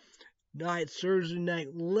 Tomorrow night, Thursday Night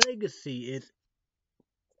Legacy is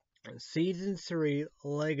Season 3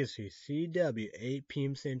 Legacy CW 8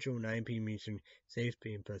 p.m. Central, 9 p.m. Eastern, 6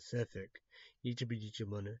 p.m. Pacific. Each of each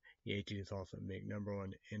Monday, the 18th also make number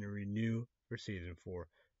 1 and renew for Season 4.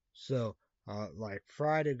 So, like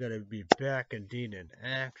Friday, gonna be back indeed in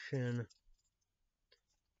action.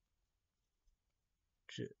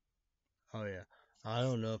 Oh yeah, I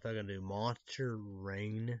don't know if I'm gonna do Monster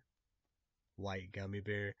Rain, White Gummy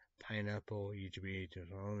Bear, Pineapple, each of each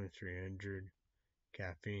is only 300.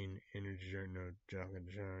 Caffeine, energy drink, no junk and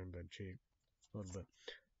shine, but cheap. A little bit.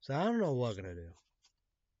 So I don't know what I'm gonna do.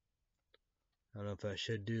 I don't know if I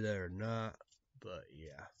should do that or not, but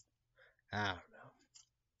yeah. I don't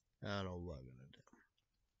know. I don't know what I'm gonna do.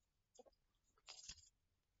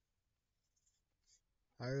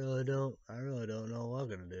 I really don't know what I'm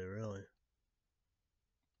gonna do, really.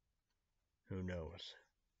 Who knows?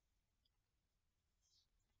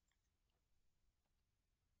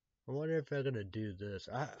 I wonder if I'm gonna do this.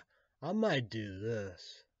 I might do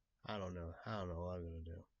this. I don't know. I don't know what I'm gonna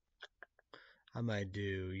do. I might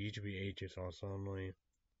do UGBH sauce only.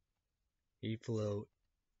 E-float,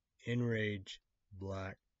 Enrage,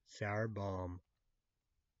 Black, Sour Bomb,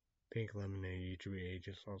 Pink Lemonade,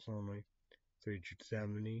 UGBH sauce only.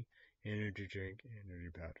 370, energy drink,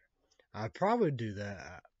 energy powder. I'd probably do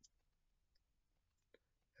that.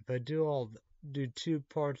 If I do 2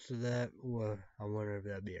 parts of that, well, I wonder if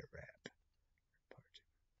that'd be a wrap.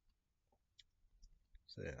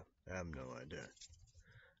 So yeah, I have no idea.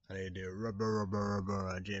 I need to do rubber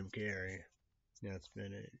on Jim Carrey. That's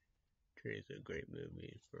been it. It's a great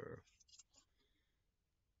movie for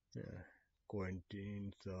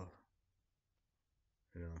quarantine, so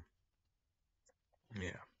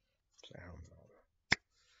yeah. So I don't know.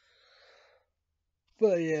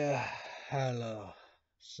 But yeah, hello.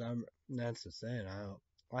 Summer. That's the saying.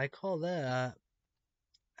 I call that.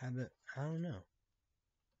 I don't know.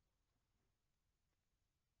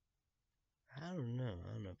 I don't know.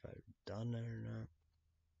 I don't know if I've done that or not.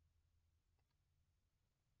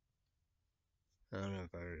 I don't know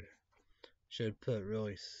if I should put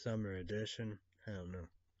really summer edition. I don't know.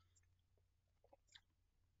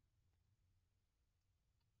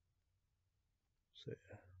 So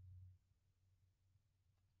yeah.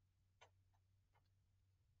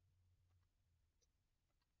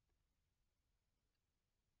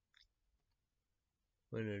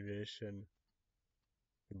 Winter edition.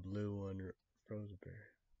 The blue one, Rose Berry.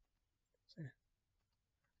 So, yeah.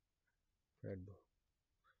 Red Bull.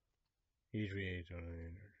 Usually age on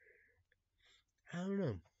it. I don't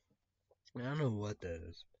know. I don't know what that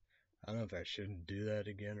is. I don't know if I should do that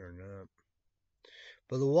again or not.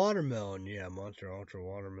 But the watermelon, yeah, Monster Ultra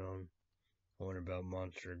Watermelon. I wonder about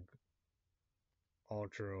Monster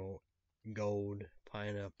Ultra Gold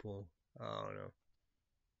Pineapple. I don't know.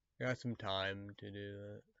 Got some time to do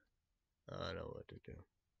that. I don't know what to do.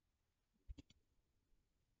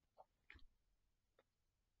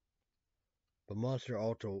 But Monster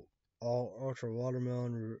Ultra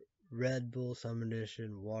Watermelon, Red Bull Summer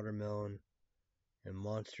Edition, Watermelon, and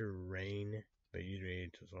Monster Rain. But usually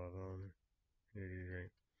it's just on energy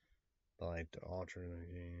drink. But like the Ultra,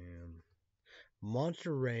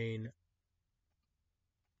 Monster Rain,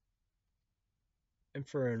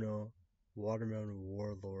 Inferno, Watermelon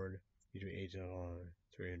Warlord, usually 8 on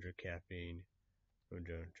 300 caffeine.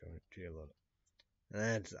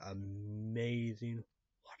 That's amazing.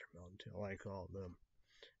 Watermelon too. I like all of them.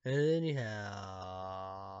 And then you have,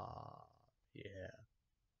 yeah,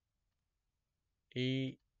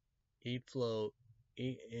 eat, float,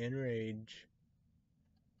 eat, enrage,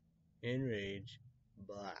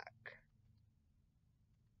 black,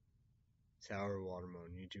 sour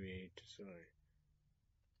watermelon, UGA to soy,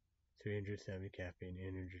 370 caffeine,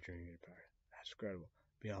 energy drink power. That's incredible.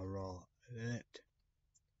 Beyond raw, that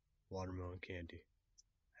watermelon candy.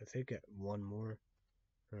 I think one more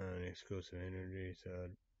exclusive energy. So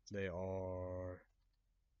they are.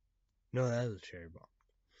 No, that was cherry bomb.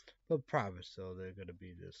 But probably so they're gonna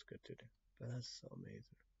be this good today. But that's so amazing.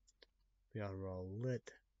 Beyond raw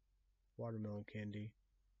lit watermelon candy.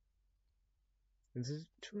 This is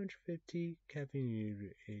 250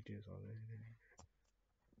 caffeine ages on it.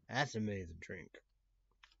 That's an amazing drink.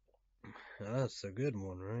 That's a good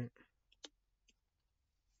one, right?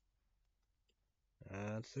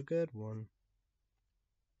 That's a good one.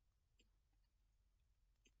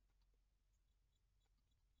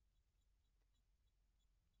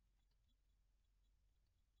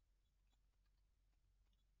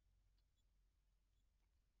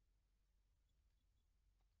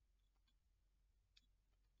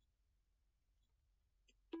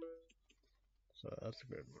 So that's a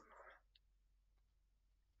good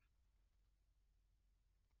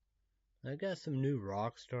one. I got some new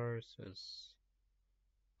rock stars. It's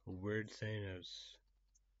a weird saying as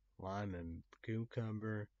lime and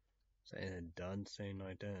cucumber. Saying a done saying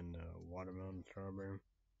like that, and watermelon strawberry.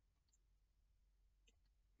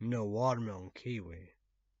 No, watermelon kiwi.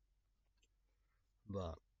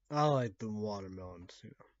 But I like the watermelon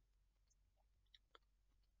too.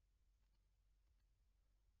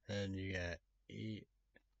 And you got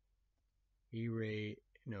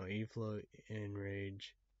E-Float,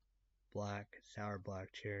 Enrage, Black, Sour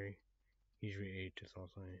Black Cherry. Usually 8 is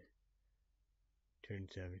also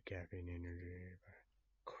 27 caffeine energy.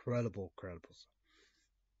 Incredible stuff.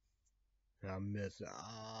 And I miss it.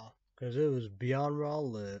 Because it was Beyond Raw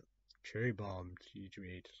Lit, Cherry Bomb,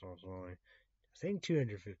 usually 8 is also only, I think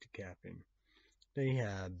 250 caffeine. Then you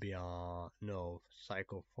have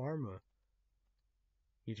Psycho Pharma.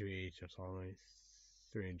 E3H is only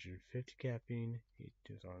 350 caffeine.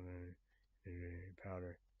 It's on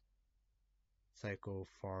powder. Psycho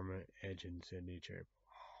Pharma Edge and Sydney Cherry.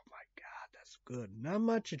 Oh my god, that's good. Not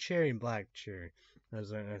much of cherry and black cherry.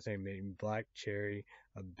 As I say, maybe black cherry,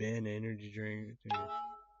 a Ben energy drink.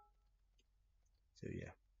 So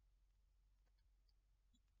yeah.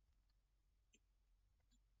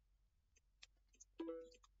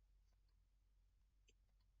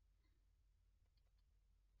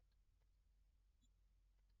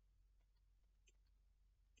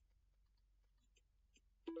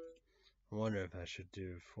 I wonder if I should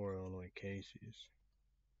do 4 Illinois Casey's.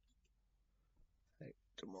 Like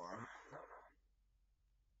tomorrow.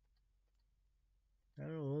 I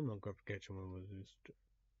don't know. I'm gonna go for catching one with this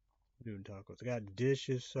doing tacos. I got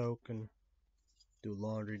dishes soaking. Do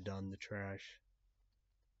laundry, done the trash.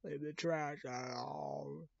 Leave the trash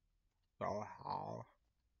out. Oh.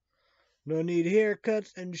 No need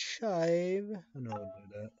haircuts and shave. I know I'll do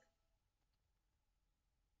that.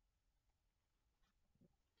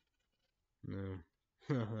 No.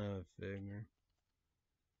 I figure.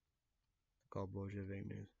 Call bullshit fake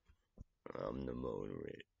news. I'm the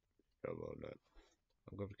motorist. How about that?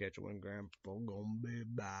 I'm gonna catch one grandpa gonna be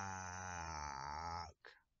back.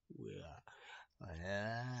 Yeah.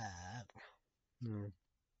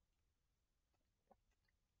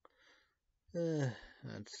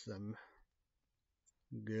 That's some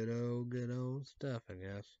good old stuff, I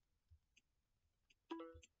guess.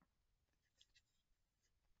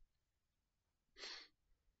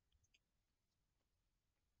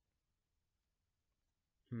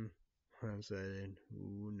 I'm saying,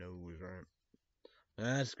 who knows, right?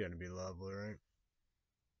 That's gonna be lovely, right?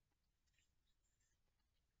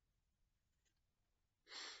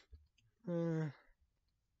 I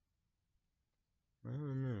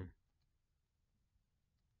don't know.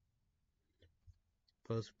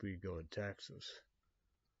 Plus, we go to Texas.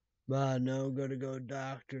 But I know, gotta go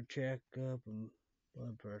doctor checkup and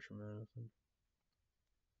blood pressure medicine.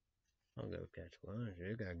 I'll go catch lunch.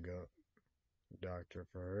 You gotta go doctor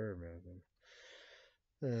for her medicine.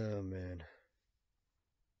 Oh man.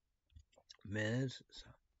 Man,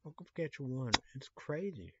 I'll go catch one. It's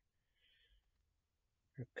crazy.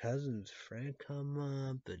 Her cousin's friend come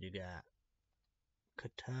up, but you got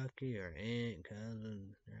Kentucky or aunt,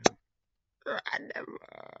 cousin. I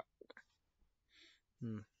never.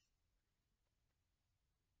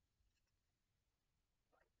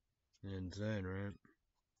 Insane, right?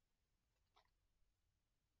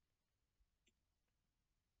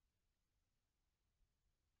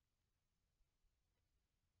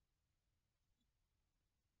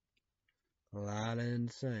 A lot of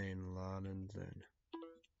insane, a lot of insane.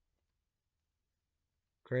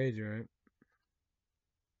 Crazy, right?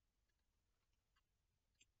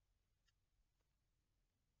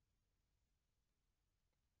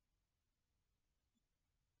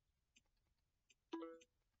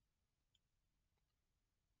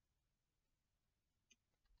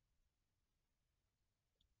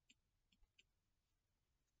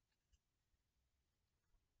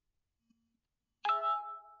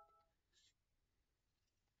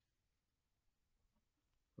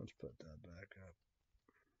 Let's put that back up.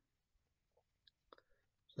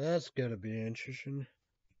 So that's gonna be interesting.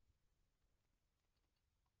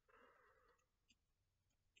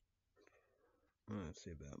 Let's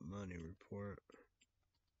see about money report.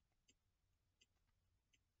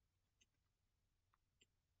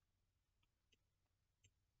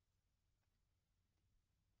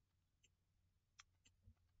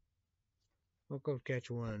 I'll go catch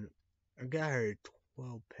one. I got her a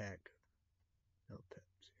 12 pack. No Pepsi.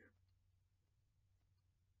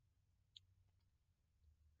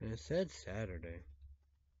 And it said Saturday.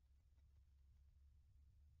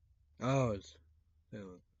 Oh, it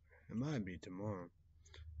might be tomorrow.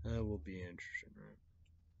 That will be interesting, right?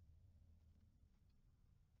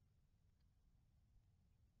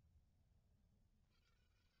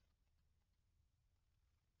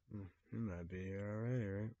 It might be here already,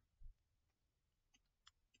 right?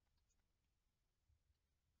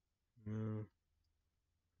 No,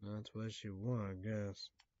 that's what she want, I guess.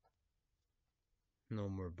 No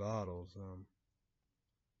more bottles.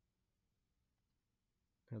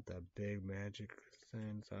 Got that big magic thing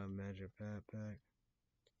inside magic backpack.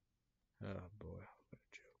 Oh boy, what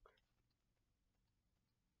a joke.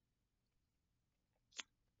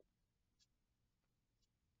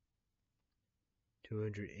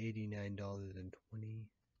 $289.29.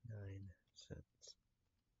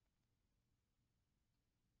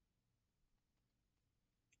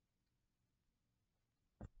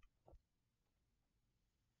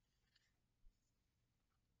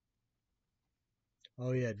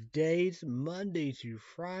 Oh yeah, days Monday through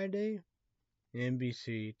Friday.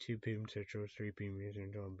 NBC, 2 p.m. Central, 3 p.m.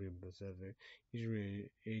 Eastern, 12 p.m. Pacific. Usually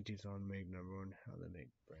 80s on make number one. How they make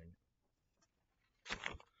brain.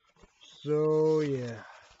 So yeah,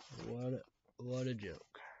 what a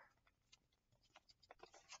joke.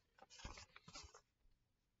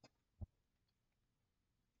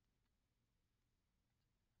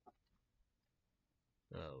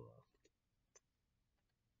 Oh well.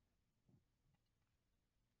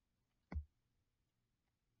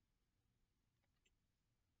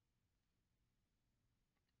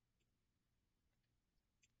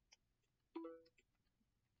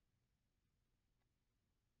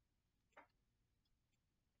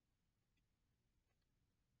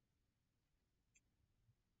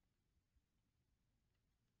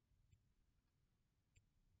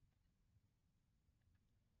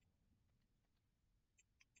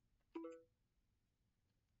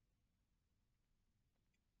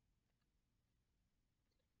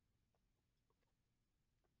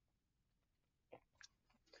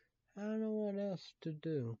 I don't know what else to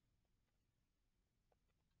do.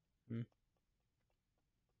 Hmm?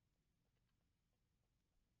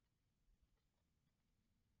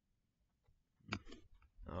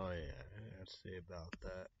 Oh yeah, let's see about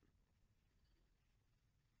that.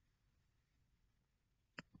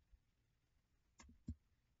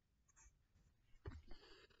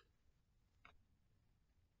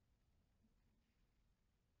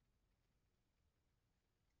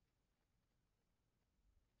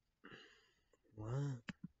 What?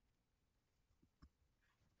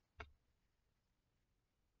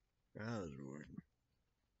 That was weird.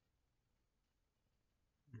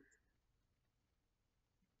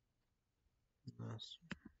 That's,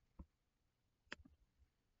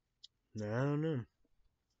 I don't know.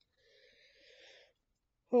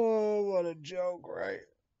 Oh, what a joke, right?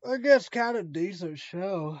 I guess kind of decent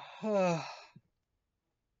show. I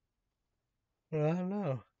don't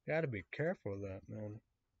know. Gotta be careful of that, man.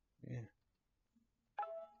 Yeah.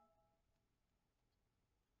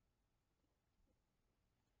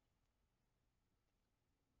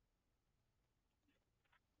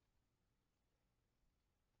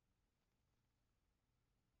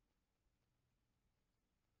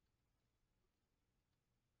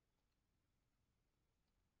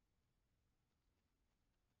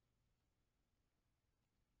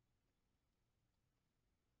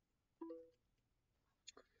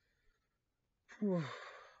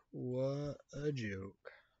 What a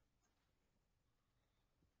joke.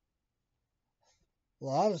 A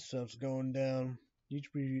lot of stuff's going down.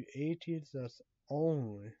 HB 18 stuff's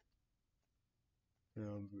only. You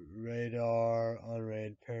know, Radar,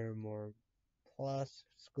 Unrated, Paramore Plus,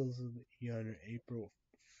 exclusively on April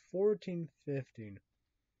 14, 15.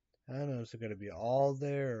 I don't know if it's going to be all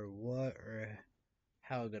there or what or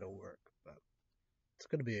how it's going to work, but it's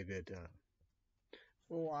going to be a good time.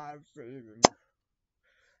 Live streaming.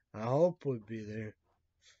 I hope we'll be there.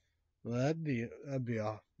 Well, that'd be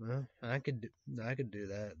off. Huh? I could do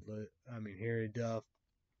that. I mean, Harry Duff.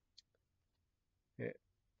 Yeah,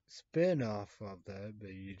 spin off of that,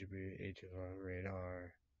 but usually HFR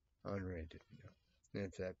Radar unrated. You know,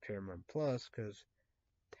 it's at Paramount Plus because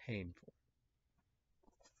painful.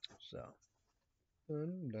 So,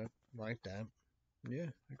 like that. Yeah,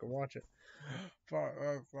 I can watch it.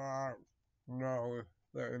 No,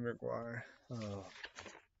 Larry McGuire. Oh.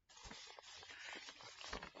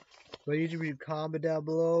 But usually comment down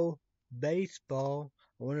below. Baseball.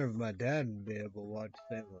 I wonder if my dad would be able to watch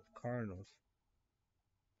St. Louis Cardinals.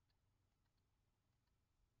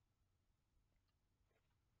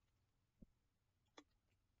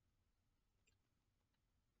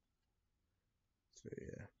 So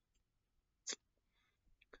yeah.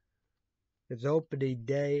 It's opening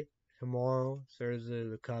day tomorrow. Thursday,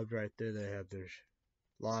 the Cubs right there. They have their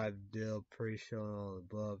live deal pre-show and all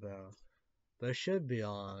the above out. But it should be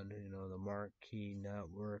on, you know, the Marquee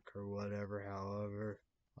Network or whatever, however,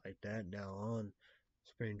 like that now on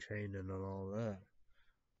spring training and all that.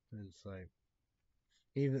 And it's like,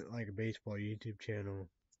 even like a baseball YouTube channel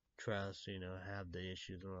tries to, you know, have the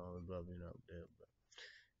issues and all the above, you know, but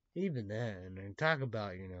even that, and then talk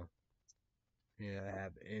about, you know,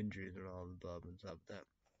 have injuries and all the above and stuff like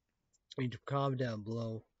that. You can comment down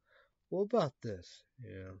below. What about this?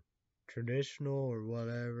 You know, traditional or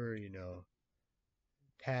whatever, you know,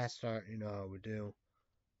 past art, you know how we do.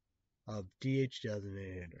 DH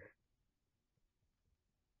designated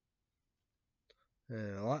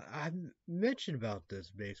hitter. I mentioned about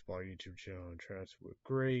this baseball YouTube channel and tries to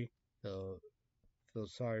agree. So feel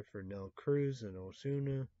sorry for Nel Cruz and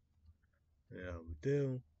Osuna. Yeah, we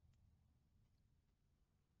do.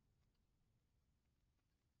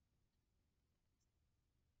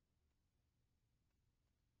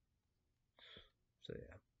 So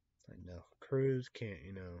yeah, I know Cruz can't,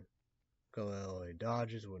 you know, go LA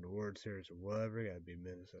Dodgers, win the World Series or whatever. Got to be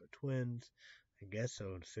Minnesota Twins. I guess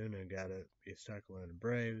so. Osuna got to be stuck with the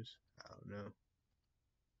Braves. I don't know.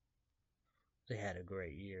 They had a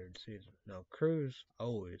great year in season. No, Cruz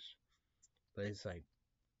always, but it's like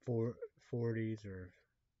 40s or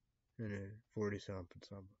 40 something.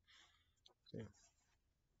 So,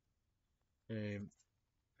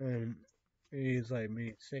 and he's like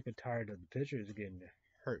me, sick and tired of the pitchers getting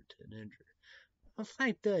hurt and injured. It's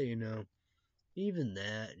like that, you know. Even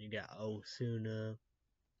that, you got Osuna,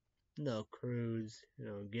 no Cruz, you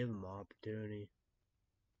know, give him opportunity.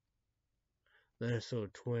 Minnesota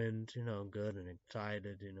Twins, you know, good and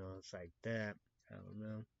excited, you know, it's like that. I don't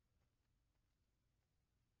know.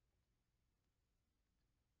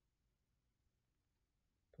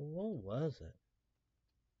 But what was it?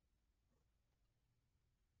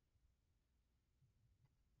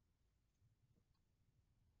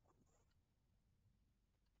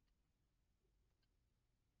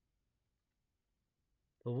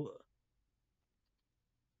 But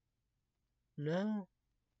no,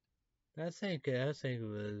 I think it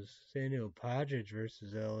was San Diego Padres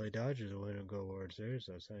versus LA Dodgers to win a Go World Series.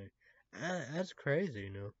 I think that's crazy,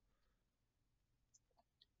 you know.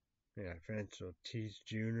 Yeah, Francis Ortiz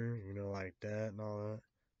Jr., you know, like that and all that.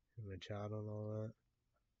 Machado and all that.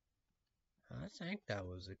 I think that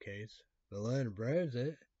was the case. The Atlanta Braves,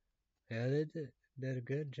 yeah, they did a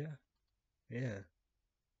good job. Yeah.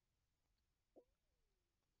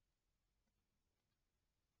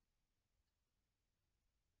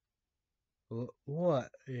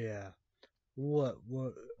 What? Yeah. What?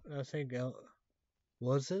 I think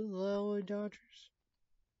was it the LA Dodgers?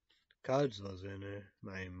 Cubs was in it.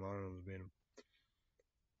 Miami Marlins beat them.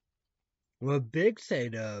 Well, big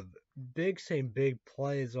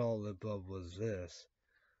plays all above was this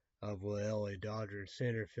of the LA Dodgers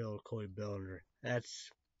center field Cody Bellinger.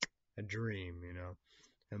 That's a dream, you know.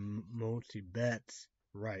 And Mookie Betts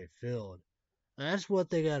right field. That's what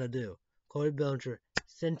they got to do. Cody Bellinger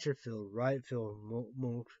center field, right field,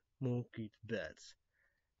 Mookie Betts.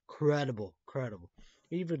 Credible.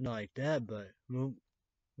 Even like that, but Mookie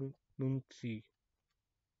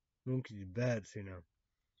Betts, you know.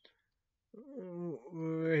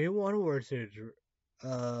 He won a World Series,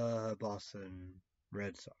 Boston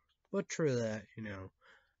Red Sox. But true that, you know,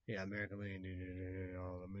 Yeah, American League,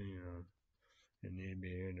 all the in the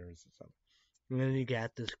NBA interest and stuff. And then you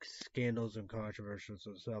got the scandals and controversies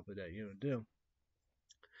and stuff that do.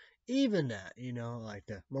 Even that, like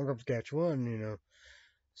the Markup Sketch 1,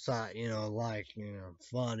 side, like,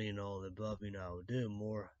 funny and all the above, do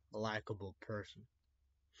more likable person.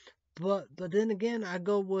 But then again, I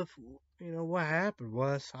go with, what happened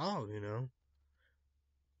was,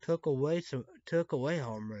 took away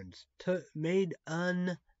home runs, made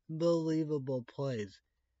unbelievable plays,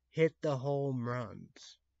 hit the home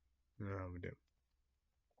runs. We do.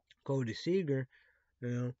 Cody Seager,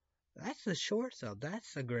 that's a shortstop.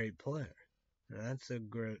 That's a great player. That's a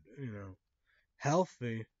great,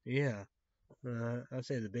 healthy. Yeah. I'd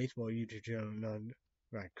say the baseball YouTube channel,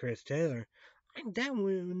 right? Chris Taylor. I think that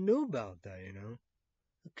we knew about that.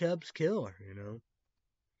 The Cubs killer.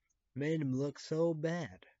 Made him look so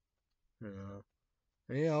bad.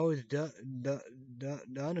 He always done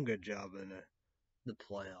a good job in the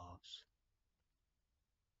playoffs.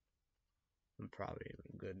 And probably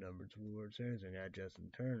even good numbers of World Series. And got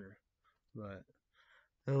Justin Turner, but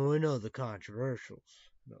we know the controversials.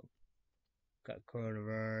 Got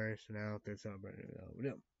coronavirus and out there celebrating.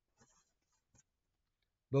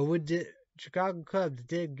 But Chicago Cubs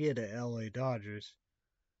did get a LA Dodgers,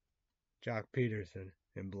 Jock Peterson,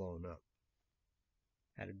 and blown up.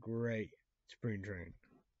 Had a great spring training.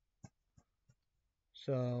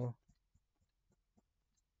 So,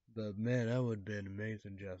 but man, that would have been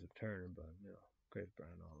amazing, Justin Turner, but Chris Brown,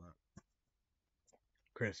 all that.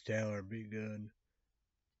 Chris Taylor be good.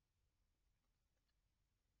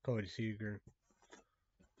 Cody Seager.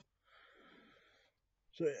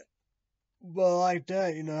 So, but like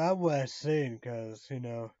that, I was saying,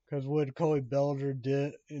 because what Cody Bellinger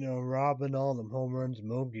did, robbing all them home runs,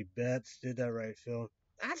 Mookie Betts did that right field.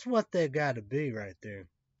 That's what they got to be right there.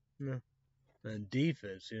 And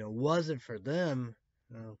defense, wasn't for them,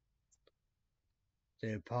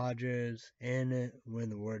 the Padres and it win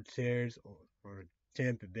the World Series or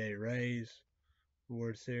Tampa Bay Rays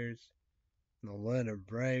World Series, the Atlanta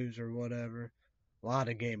Braves or whatever. A lot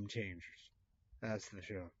of game changers. That's for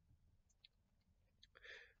sure.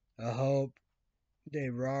 I hope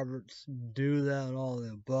Dave Roberts do that and all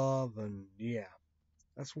the above, and yeah,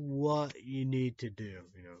 that's what you need to do.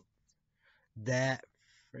 That,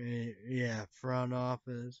 front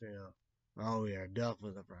office. Oh yeah,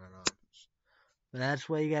 definitely the front office. But that's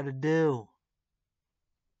what you got to do.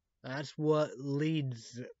 That's what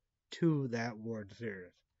leads to that World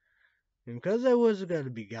Series. And because they was going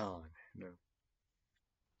to be gone,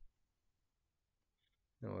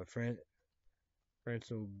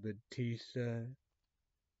 Franco Batista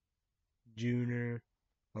Jr.,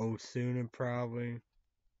 Osuna probably,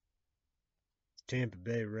 Tampa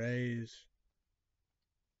Bay Rays,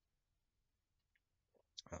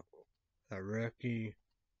 a rookie,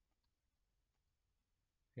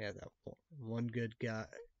 that one good guy,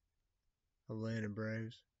 Atlanta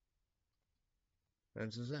Braves.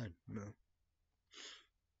 That's the same.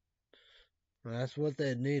 Well, that's what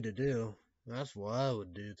they need to do. That's why I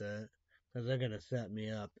would do that. Because they're going to set me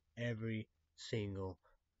up every single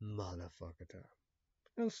motherfucker time.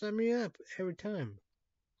 They'll set me up every time.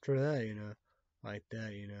 For that, like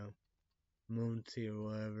that, Moonsey or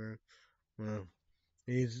whatever. Well,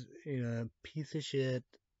 he's, a piece of shit,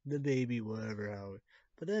 the baby, whatever, how.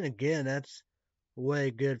 But then again, that's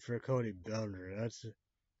way good for Cody Bellinger. That's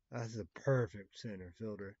a perfect center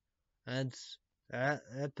fielder. That's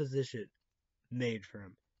that position made for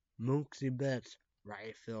him. Mookie Betts,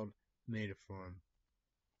 right field, made it for him.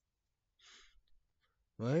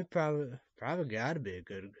 Well, he probably got to be a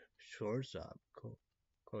good shortstop,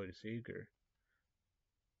 Cody Seager.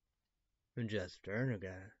 And Justin Turner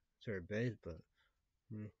got third base, but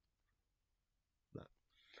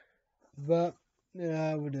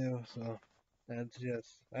I would do so.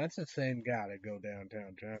 That's the same guy to go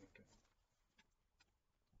downtown Chinatown.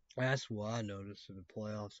 That's what I noticed in the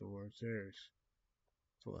playoffs and World Series.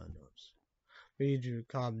 That's what I noticed. I need you to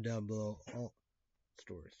comment down below all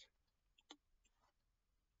stories.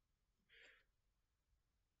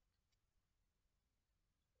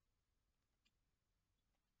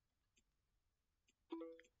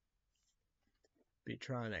 Be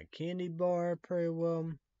trying that candy bar pretty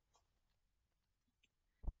well.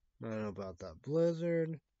 I don't know about that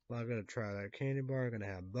Blizzard, but I'm gonna try that candy bar. I'm gonna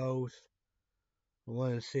have both. I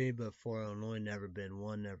want to see, but for Illinois, never been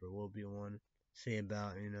one, never will be one. See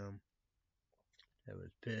about, I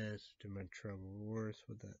was pissed. Too much trouble worse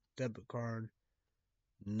with that debit card.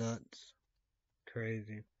 Nuts.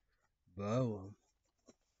 Crazy. But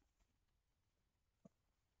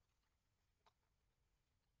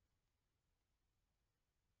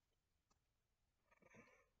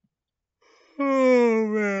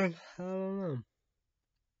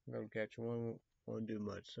won't catch one, won't do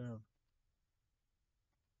much. So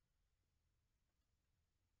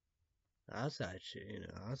outside shit,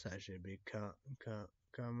 outside shit be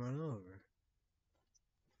coming over.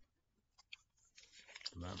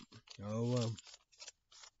 But, oh well.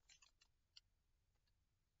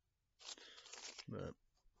 But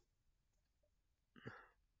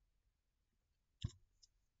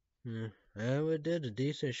yeah, we did a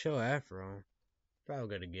decent show after all. Probably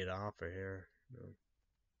gonna get off of here.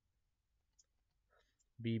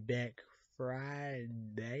 Be back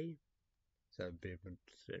Friday. 7 p.m.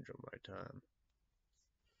 Central my time.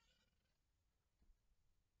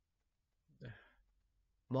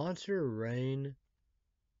 Monster Rain.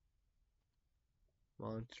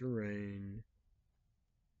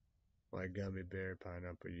 Like gummy bear,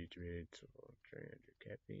 pineapple, U2H, 300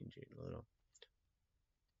 caffeine, G little.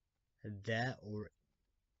 That or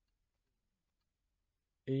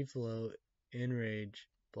E-Flow, Enrage,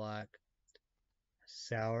 Black,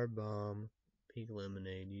 Sour Bomb, Pink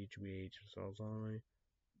Lemonade, U2H, sauce only.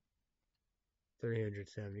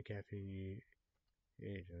 370 caffeine,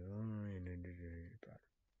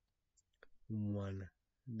 one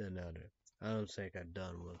than other. I don't think I'm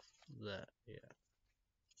done with that yet.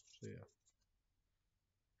 So yeah.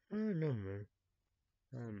 I don't know, man.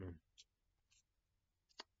 I don't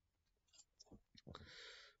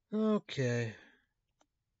know. Okay.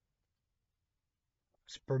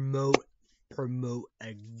 Let's promote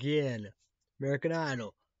again. American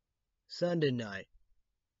Idol. Sunday night.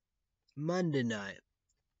 Monday night.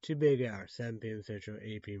 2 big hours. 7 p.m. Central,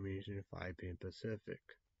 8 p.m. Eastern, 5 p.m. Pacific.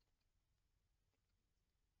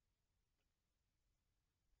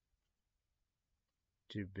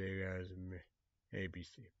 Two big hours of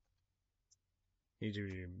ABC. He's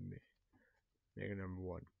making number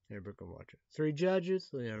one. Everybody can watch it. 3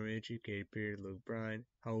 judges: Leon Richie, Katy Perry, Luke Bryan.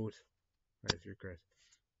 Host: Matthew Chris.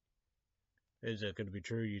 Is that going to be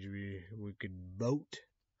true? We could vote.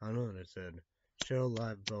 I don't know what I said. Show,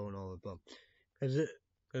 live, vote, and all above. Because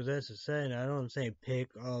that's the saying. I don't say pick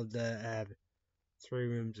all that have 3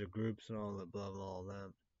 rooms of groups and all above all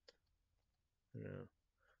that. You know.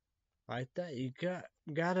 Like that, you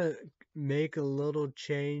gotta make a little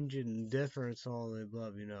change and difference all the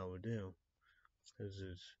above, we do. Because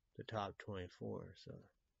it's the top 24, so.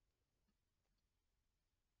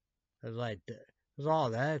 It's like, it's all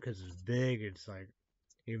that, because it's big, it's like,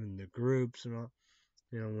 even the groups and all,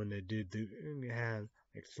 when they do have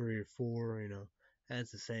like 3 or 4,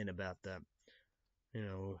 that's the saying about that,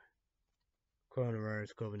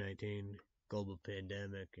 coronavirus, COVID-19, global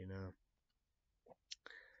pandemic,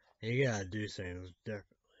 you gotta do things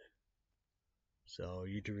differently. So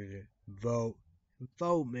you can vote,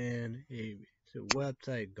 man. It's a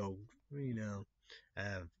website. Go,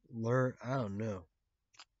 learn. I don't know,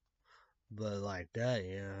 but like that,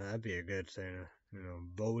 that'd be a good thing.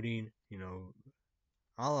 Voting.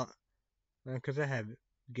 Because I have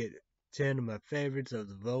get 10 of my favorites of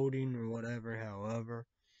the voting or whatever. However,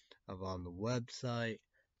 of on the website,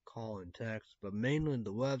 call and text, but mainly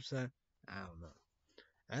the website. I don't know.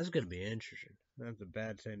 That's gonna be interesting. That's the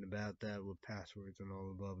bad thing about that with passwords and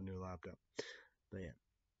all above a new laptop. But yeah.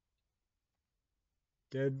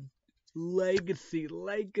 The Legacy.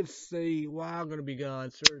 Wow, I'm gonna be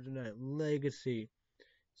gone Thursday night. Legacy.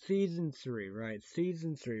 Season 3, right?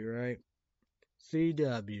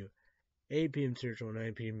 CW. 8 p.m. Central,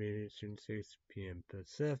 9 p.m. Eastern, 6 p.m.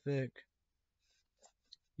 Pacific.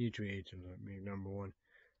 U2H is number 1.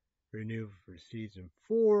 Renew for Season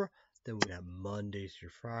 4. Then we have Mondays through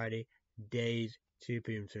Friday. Days, 2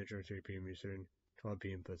 p.m. Central, 3 p.m. Eastern, 12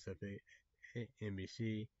 p.m. Pacific.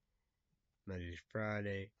 NBC. Monday to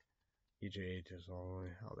Friday. U2H is all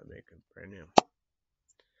how they make it brand new.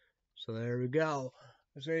 So there we go.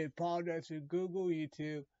 I say apologize to Google,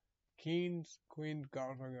 YouTube, Kings, Queens,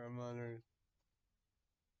 Godfather, Mother,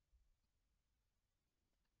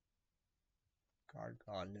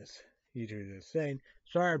 Godness. YouTube is saying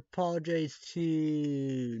sorry. Apologize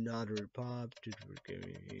to Notary Pop. Just forgive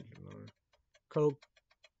me. Coke,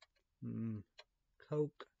 and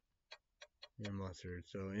mustard.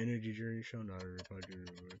 So energy drink show. Notary Pop.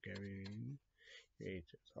 Kevin.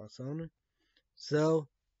 It's awesome. So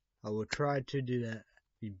I will try to do that.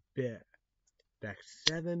 Be back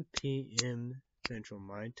 7 p.m. Central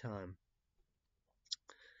my time.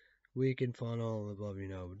 Weekend fun, all above,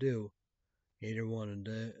 do. Either one of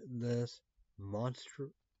this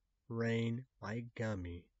Monster Rain White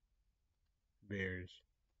Gummy Bears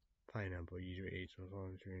Pineapple U2H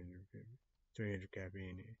 300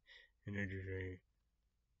 caffeine energy drink.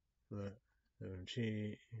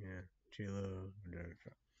 Chilo.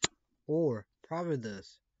 Or probably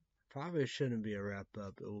this probably shouldn't be a wrap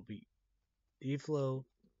up. It will be D-Flow,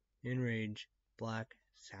 Enrage, Black,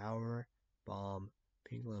 Sour, Bomb,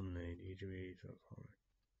 Pink Lemonade, each of these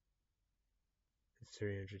it's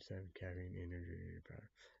 307 caffeine energy powder.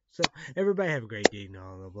 So everybody have a great day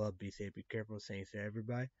now. Love, be safe, be careful. Thanks to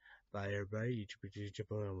everybody. Bye everybody. You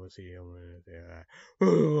chip and we'll see you on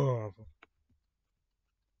Wednesday.